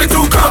 Help me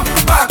to come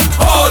back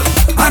all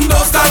and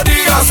don't start the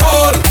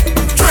asshole.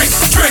 Drink,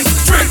 drink,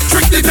 drink,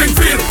 drink the thing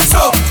feel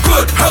so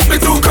good. Help me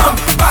to come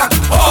back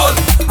all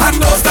and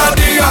don't start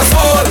the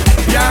asshole.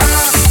 Yeah,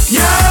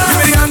 yeah. Give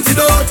me the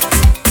antidote.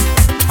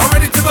 I'm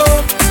ready to go.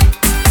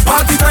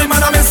 Party time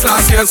and I missed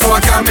last year, so I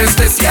can't miss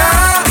this. Yeah,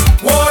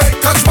 boy,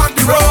 touch back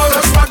the road,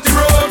 touch back the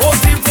road. Whole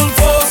team full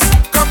force.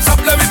 Comes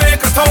up, let me make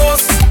a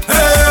toast.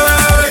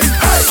 Hey,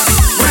 hey,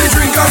 when you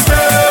drink and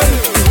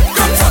spend.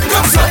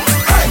 Comes up,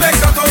 hey,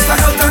 make a toast to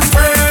health and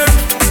strength.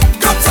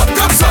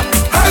 Comes up,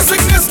 hey,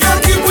 sickness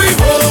can't keep we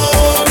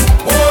home,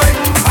 boy.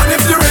 And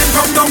if the rain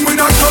come down, we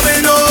not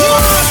coming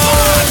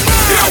home.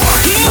 Yeah,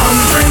 what? Some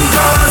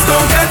drinkers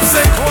don't get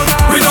sick.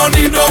 We don't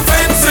need no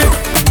fencing.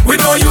 We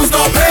don't use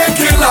no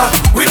painkiller.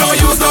 We don't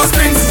use those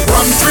things.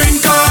 Rum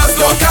drinkers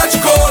don't catch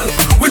cold.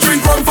 We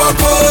drink rum for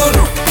cold.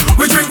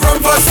 We drink rum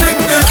for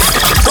sickness.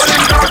 But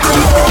in dark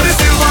room, the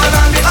silver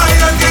and the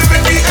iron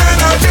giving the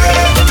energy.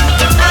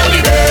 And the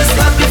bass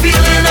got me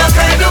feeling a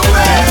kind of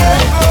way.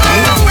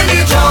 When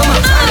the drum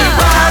and the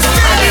brass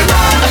and the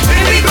rum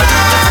in the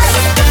grass.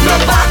 No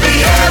bad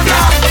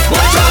behavior.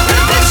 Watch out,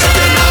 people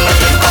sitting up.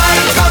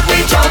 Vibes got me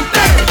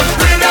jumping.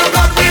 Rhythm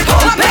got me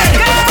pumping.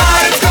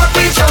 Vibes got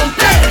me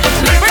jumping.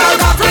 Liquor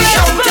got me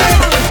shouting.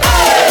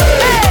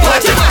 Hey,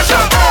 party mash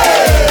up.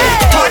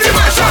 Party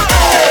mash up.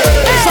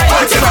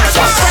 Party mash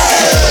up.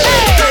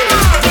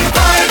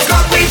 Vibes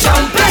got me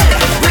jumping.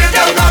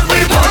 Rhythm got me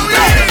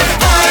pumping.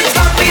 Vibes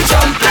got me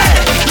jumping.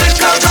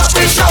 Liquor got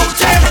me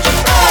shouting.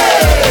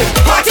 Hey,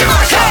 party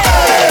mash up.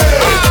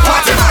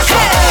 Party mash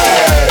up.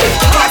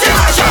 Party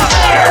mash up.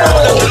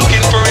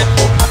 Looking for it.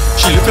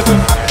 She lift it up,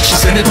 she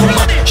send it home.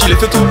 She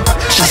lift it up,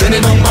 she send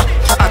it home.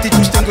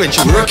 Attitude stink when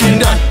she working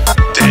that.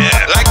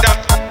 Damn, like that.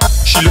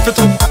 She lift it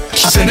up,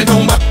 She send it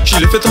down back, she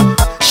lift it up.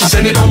 She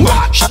send it down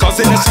back, she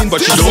causing a scene,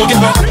 but she don't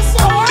give up.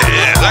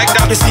 Damn, like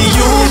that. You see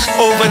you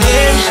over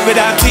there with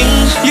that thing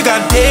you got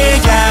there,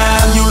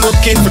 girl. You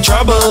looking for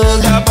trouble,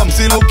 that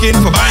bumsy looking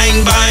for bang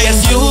bang.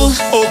 Yes, you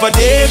over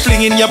there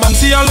flinging your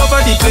bumsy all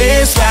over the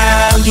place,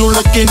 girl. You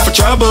looking for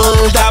trouble,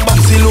 that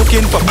bumsy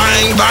looking for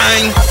bang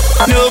bang.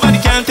 Nobody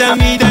can tell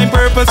me that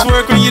purpose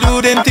work when you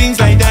do them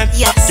things like that.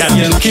 Yes, girl,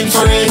 you looking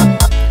for it.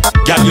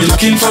 Girl, you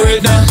looking for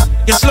it now.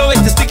 You slow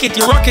it, you stick it,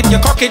 you rock it, you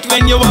cock it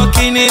when you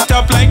walking it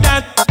up like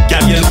that.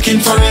 Girl, you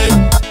looking for it.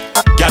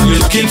 Girl,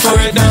 you looking for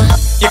it now.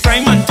 You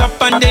climb on top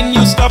and then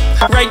you stop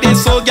right there,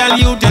 so girl,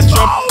 you just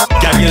drop.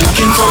 Girl, you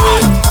looking for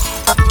it.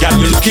 Girl,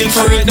 you looking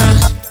for it now.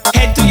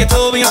 Head to your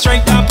toe when you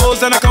strike that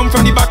pose, and I come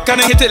from the back and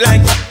I hit it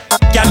like.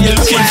 Girl, you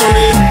looking for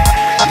it.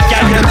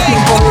 Girl, you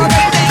looking for it.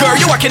 Girl,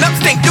 you walking up,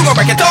 stink, you gon'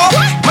 break it off.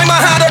 My man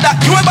harder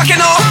that you ain't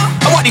backing off.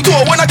 I want the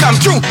tour when I come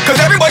through, cause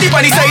everybody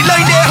on the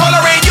sideline there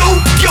hollering you.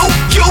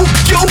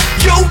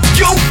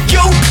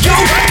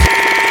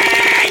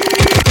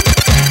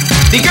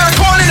 The girls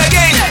calling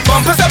again,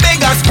 bumpers are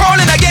big and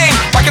sprawling again.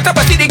 Back it up,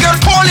 I see the girls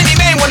calling the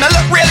main. When I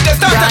look real, they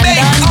start to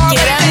bang.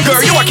 Girl,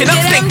 you walking up,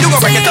 stink, you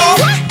gon' break it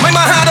off. My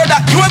man harder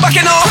that you ain't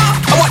backing off.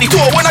 I want the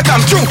tour when I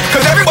come through,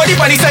 cause everybody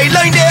on the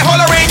sideline there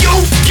hollering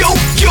you.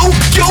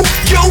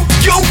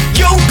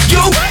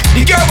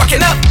 The girl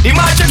walking up, the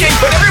man checking,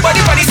 but everybody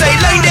on the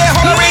sideline there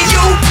hollering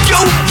you.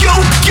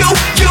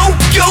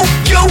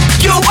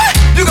 What?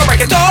 You gon'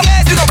 break it off,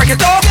 you gon' break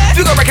it off,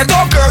 you gon' break it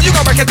off, girl, you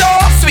gon' break it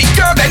off. Sweet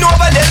girl, bend over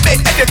a little bit.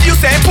 If you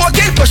say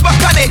important, push back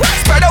on it.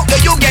 Spread out the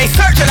you gain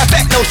search and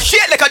effect. No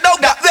shit like a dog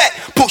that vet.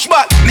 Push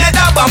back, let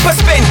that bumper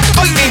spin.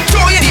 Oh, you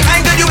enjoy the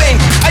angle you in.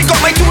 I got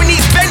my two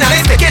knees bent and I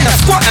stick in the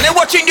squat and I'm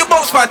watching you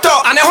bounce my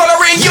top and I'm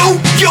hollering you.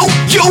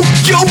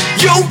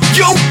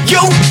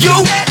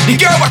 The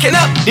girl walking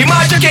up, the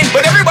man joking,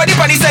 but everybody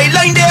on the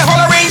sideline there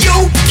hollering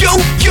you.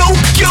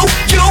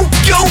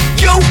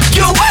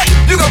 What?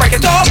 You gon' break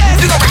it off,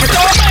 you gon' break it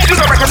off, you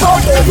gon' break it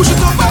off. Push it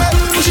up,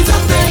 push it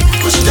up there,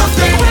 push it up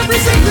there.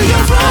 Represent where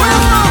you're from.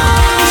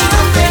 Push it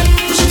up there,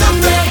 push it up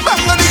there.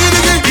 Bang on the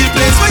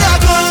place where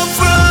I come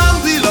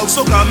from. We love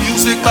soca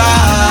music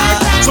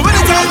back. So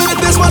anytime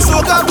when this one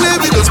soca play,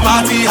 we just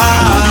party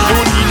hard.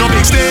 Don't need no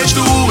big stage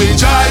to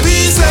enjoy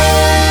we say.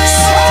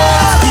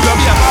 We gon'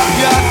 be a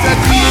backyard that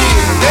we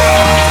in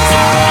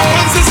there.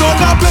 Once the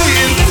soca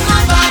playing,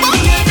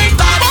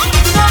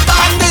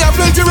 and they are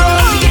plenty run.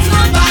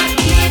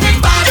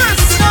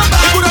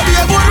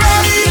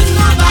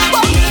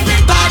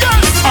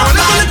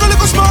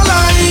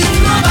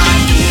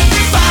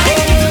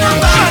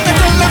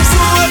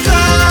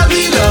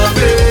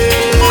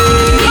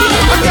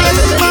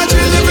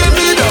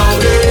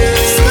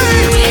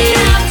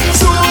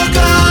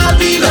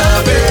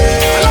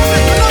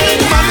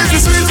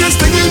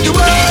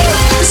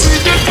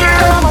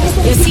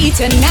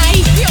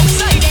 Tonight,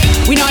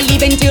 we not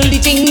leaving till the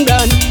ting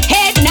run.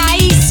 Head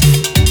nice,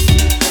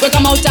 we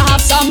come out to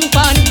have some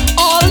fun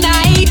all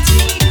night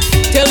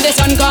till the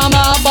sun come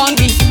up on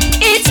we.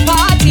 It's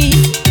party,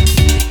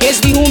 it's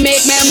we who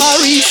make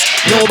memories.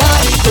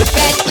 Nobody could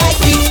bet like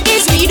we.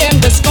 It's we them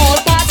the small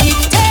party.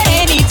 Tell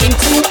anything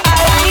to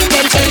align,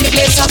 then turn the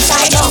place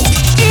upside down.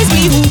 It's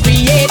we who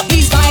create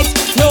these vibes.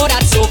 Know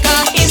that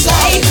soca is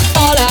life.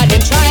 All of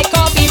them try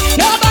copy.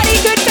 Nobody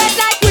could bet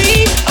like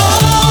we.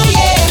 Oh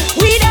yeah.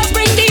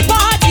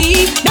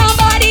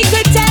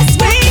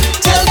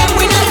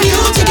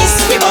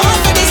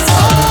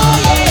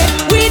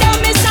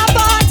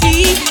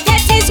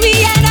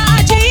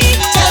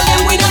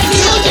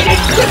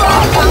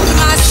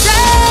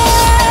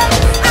 Myself,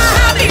 I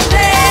have been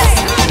playing.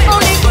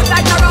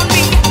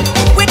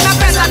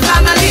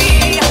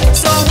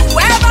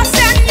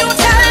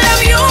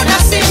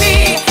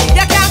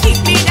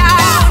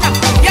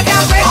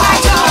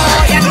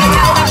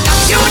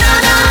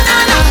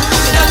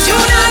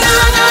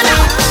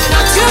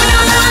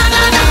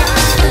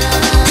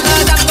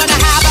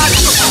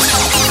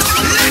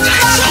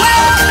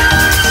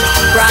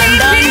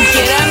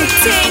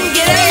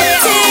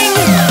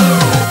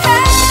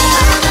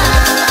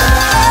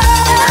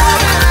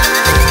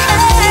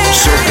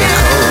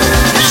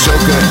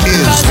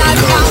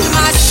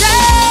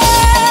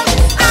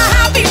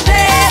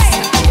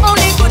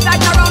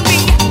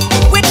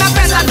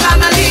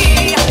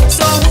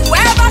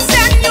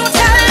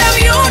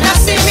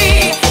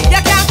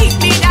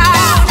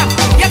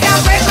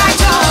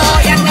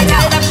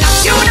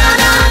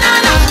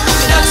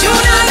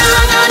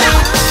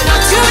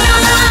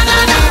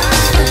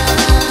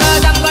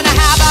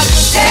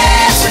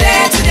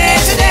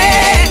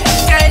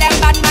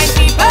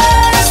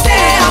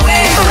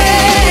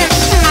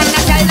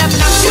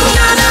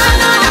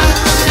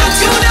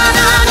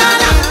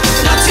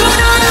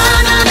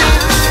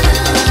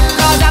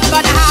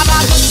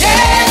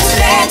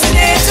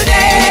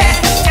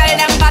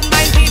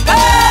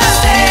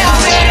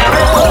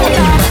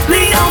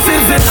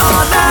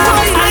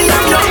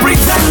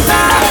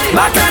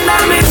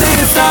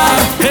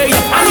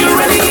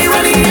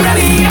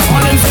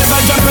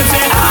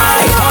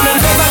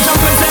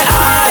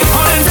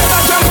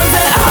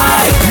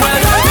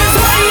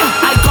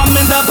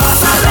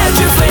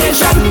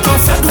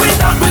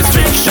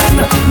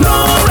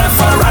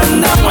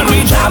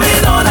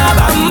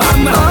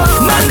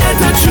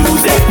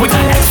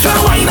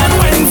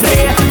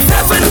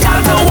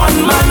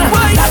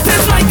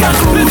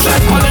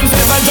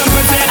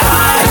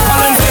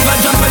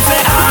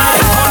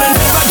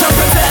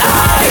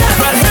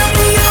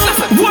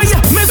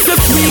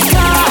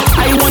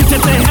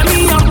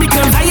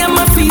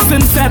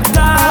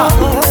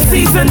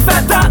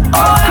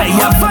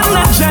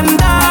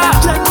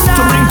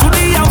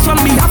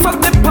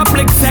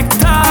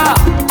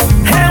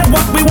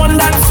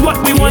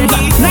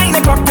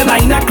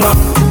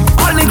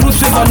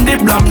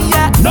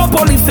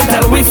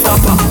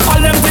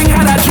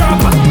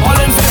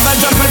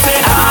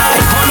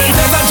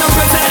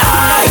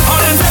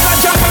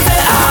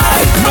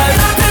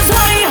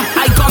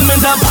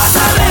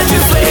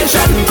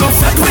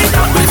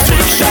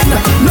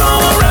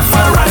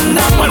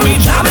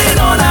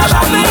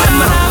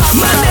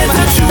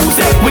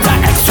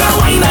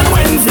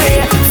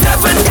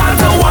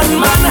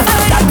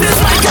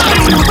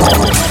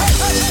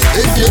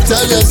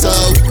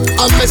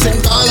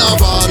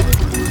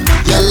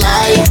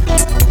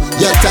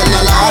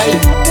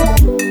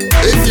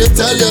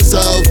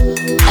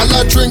 I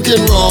like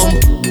drinking rum.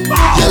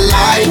 You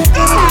lie,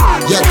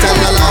 you tell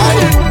a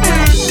lie.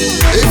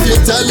 If you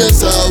tell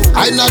yourself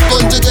I'm not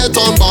going to get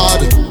on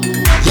board,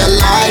 you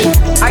lie,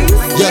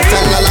 you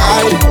tell a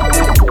lie.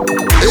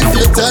 If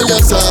you tell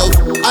yourself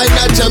I'm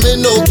not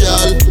jamming no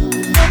girl,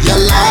 you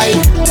lie,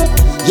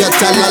 you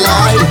tell a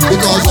lie.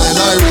 Because when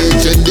I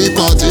reach in the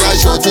party, I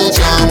sure to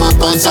jam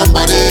up on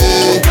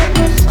somebody,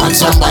 on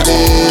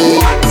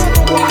somebody.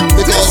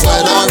 Because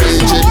when I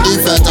reach in the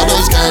fete, I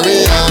just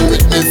carry on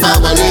with me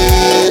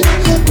family,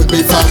 with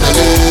me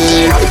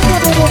family.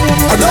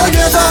 I don't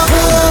give a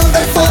fuck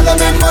if all of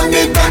me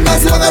money back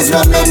as long as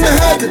I'm in my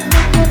head.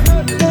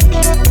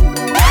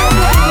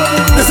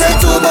 This ain't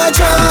too much,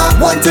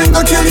 one thing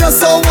will kill you,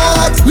 so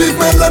what? Leave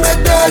me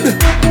limit dead.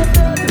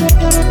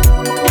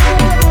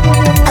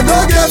 I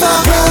don't give a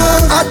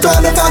fuck at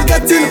all if I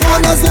get it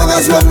on as long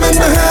as I'm in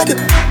my head.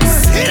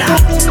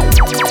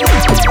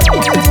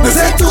 This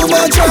ain't too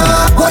much,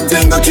 one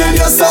thing will kill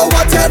you, so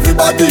what?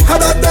 Everybody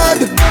had a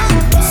dead.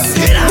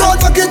 Don't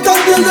fuck it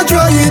until you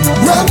try it.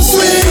 Rum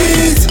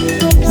sweet,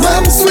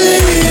 rum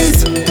sweet.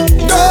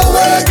 Don't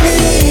wake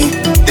me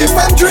if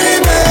I'm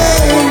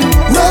dreaming.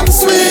 Rum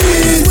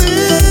sweet,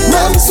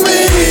 rum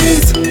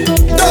sweet.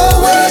 Don't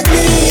wake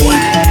me.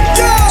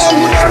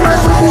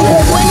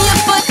 When your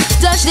foot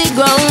touch the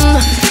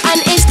ground, an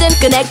instant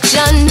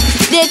connection.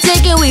 They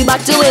take you way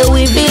back to where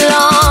we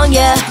belong,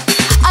 yeah.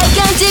 I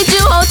can't teach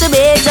you how to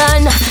be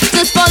done.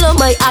 Just follow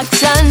my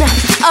action.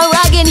 A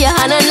rag in your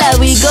hand and let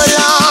we go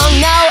long.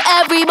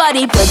 Now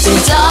everybody put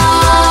it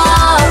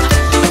up.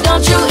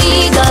 Don't you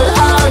eagle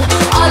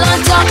all on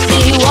top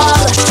the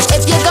wall.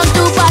 If you come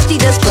to party,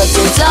 just put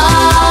it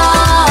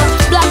up.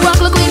 Black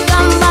rock, look, we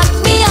come back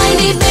behind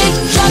the big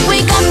truck.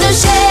 We come to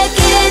shake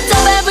it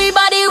up.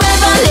 Everybody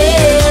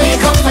reveling. We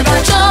come for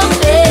that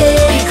jumping.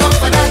 We come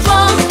for that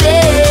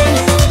bumping.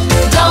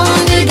 Down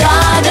the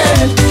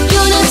garden,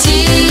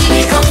 unity.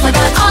 We come for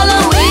that all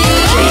away.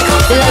 We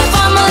come for that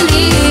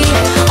family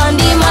on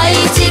the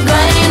mighty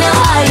grind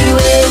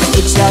highway.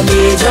 It's a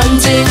major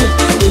thing.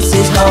 This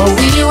is how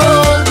we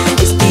roll.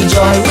 It's the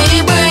joy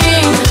we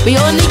bring. We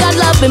only got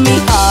love in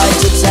me heart.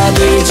 It's a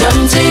major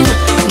thing.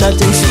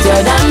 Nothing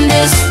sweeter than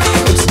this.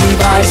 It's the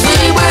vibes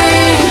we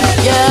bring.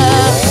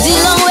 Yeah. The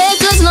long wait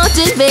was not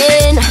in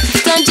vain.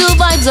 Turn to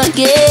vibes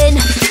again.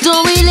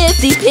 Don't relive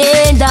the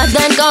pain that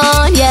done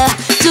gone. Yeah.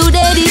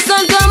 Today the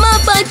sun come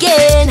up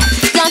again.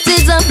 That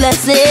is a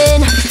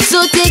blessing.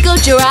 So take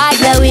out your ride,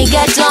 let we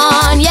get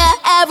on. Yeah,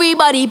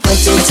 everybody put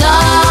it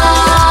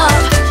up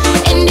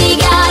in the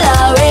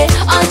gallery,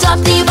 on top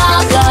the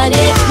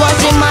balcony.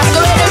 Watching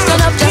masqueraders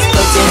turn up, just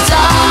put it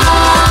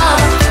up.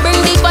 Bring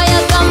the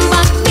fire, come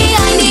back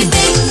behind the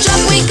big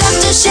truck. We come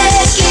to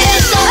shake it.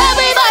 So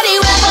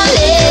everybody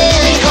reveling.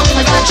 We come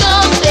for that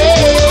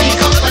jumping. We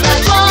come for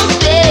that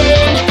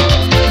bumping.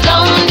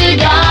 Down the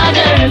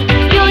garden,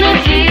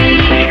 unity.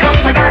 We come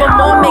for that. For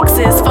more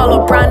mixes,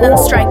 follow Brandon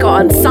Stryker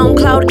on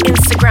SoundCloud,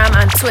 Instagram,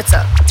 and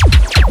Twitter.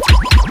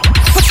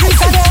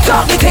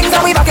 Talk the things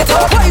and we back it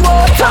up.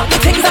 Talk the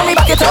things and we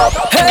back it up.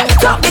 Hey,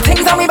 talk the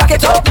things and we back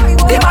it up.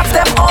 The max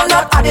them all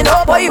not adding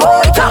up. Boy,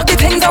 talk the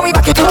things and we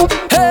back it up.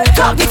 Hey,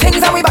 talk the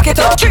things and we back it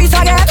up. Trees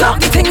again. Talk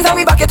the things and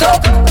we back it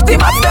up. The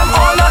max them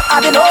all not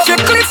adding up.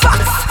 Strictly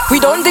facts. We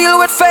don't deal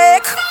with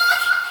fake.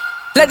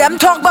 Let them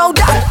talk about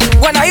that.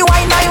 When I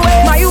wind my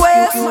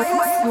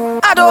way,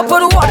 I don't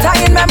put water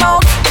in my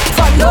mouth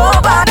for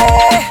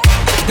nobody.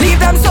 Leave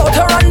them so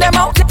to run them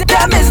out.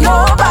 Them is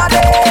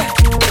nobody.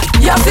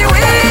 You see we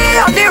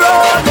on the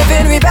road,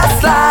 living we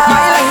best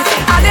life.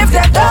 And if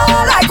they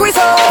don't like we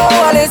so,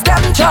 well it's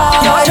them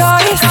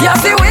choice. You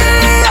see we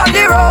on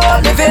the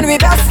road, living we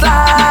best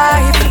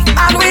life.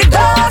 And we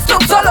don't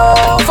stoop so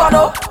low for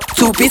no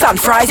 2 piece and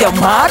fries, you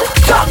mad?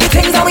 Talk the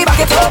things and we back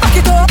it up.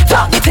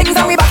 Talk the things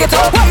and we back it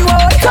up.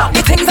 Talk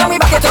the things and we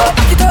back it up.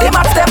 They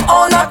match them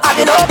all not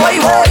adding up.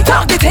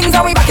 Talk the things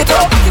and we back it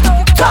up.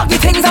 Talk the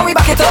things and we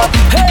back it up.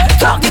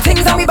 Talk the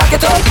things and we back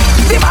it up.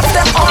 They match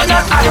them all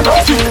not adding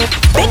up.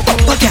 Big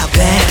bumper girl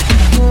bad,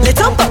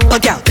 little bumper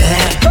girl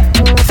bad,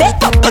 fake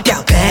bumper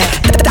girl bad.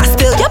 That's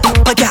still your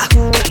bumper girl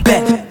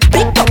bad.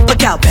 Big bumper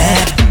girl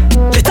bad,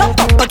 little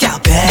bumper girl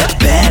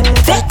bad,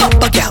 fake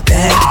bumper girl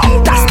bad.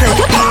 That's still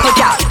your bumper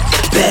girl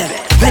bad.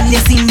 When you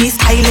see me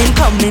styling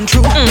coming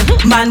through,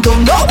 man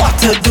don't know what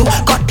to do.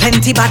 Got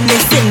plenty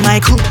badness in my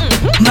crew.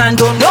 Man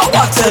don't know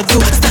what to do.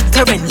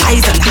 Stuttering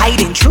lies and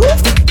hiding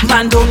truth.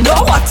 Man don't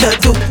know what to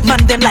do.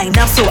 Man them line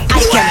up so I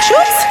can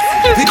choose.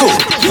 We go,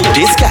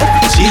 this guy,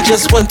 she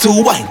just want to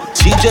whine.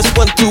 She just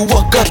want to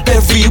walk up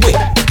everywhere.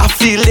 I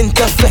feel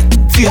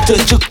perfect, feel to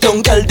juke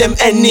down, girl them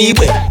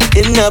anyway.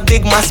 In a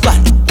big mass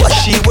band, watch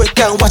she work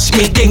and watch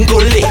me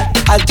dingo lay.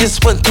 I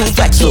just want to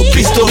vibe, so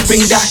please don't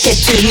bring that head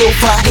till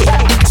over here.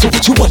 So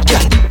what you want,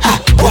 girl?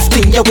 Ha, rough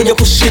thing, yeah, when you're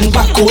pushing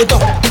back, go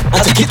down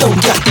and take it down,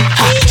 girl.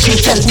 Ha, she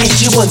tell me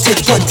she wants it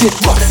rough.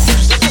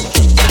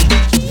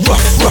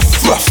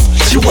 Rough,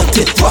 she want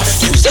it rough.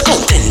 Use the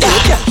contender,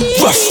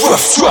 rough.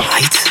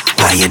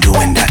 Why you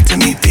doing that to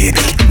me,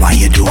 baby? Why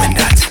you doing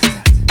that?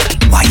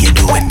 Why you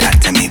doing that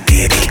to me,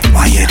 baby?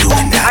 Why you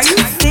doing that? Are you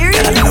serious?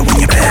 Girl, I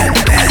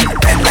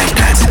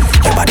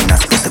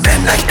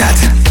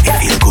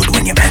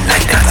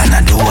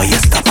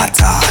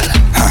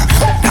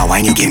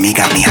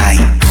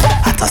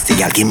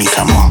girl, give me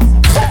some more.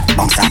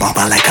 Bounce and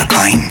bumper like a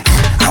coin.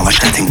 I watch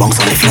that thing bounce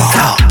on the floor.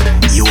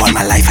 You all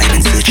my life I've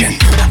been searching.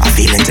 I'm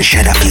feeling to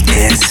shed a few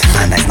tears,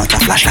 and there's not a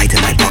flashlight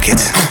in my pocket.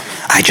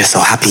 I just so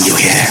happy you're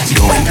here,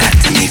 doing that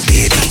to me,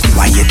 baby.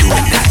 Why you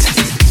doing that?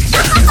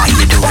 Why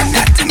you doing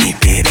that to me,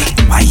 baby?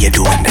 Why you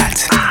doing that?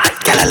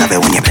 Girl, I love it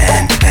when you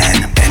bend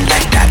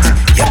like that.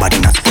 Your body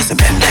not supposed to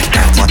bend like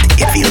that, but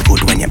it feel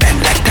good when you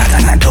bend like that.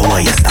 And I don't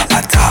want you stop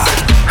at all.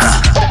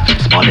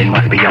 Morning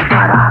must be your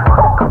para.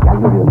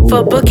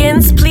 For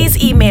bookings, please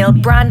email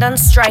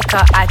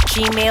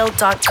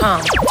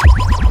brandonstriker@gmail.com.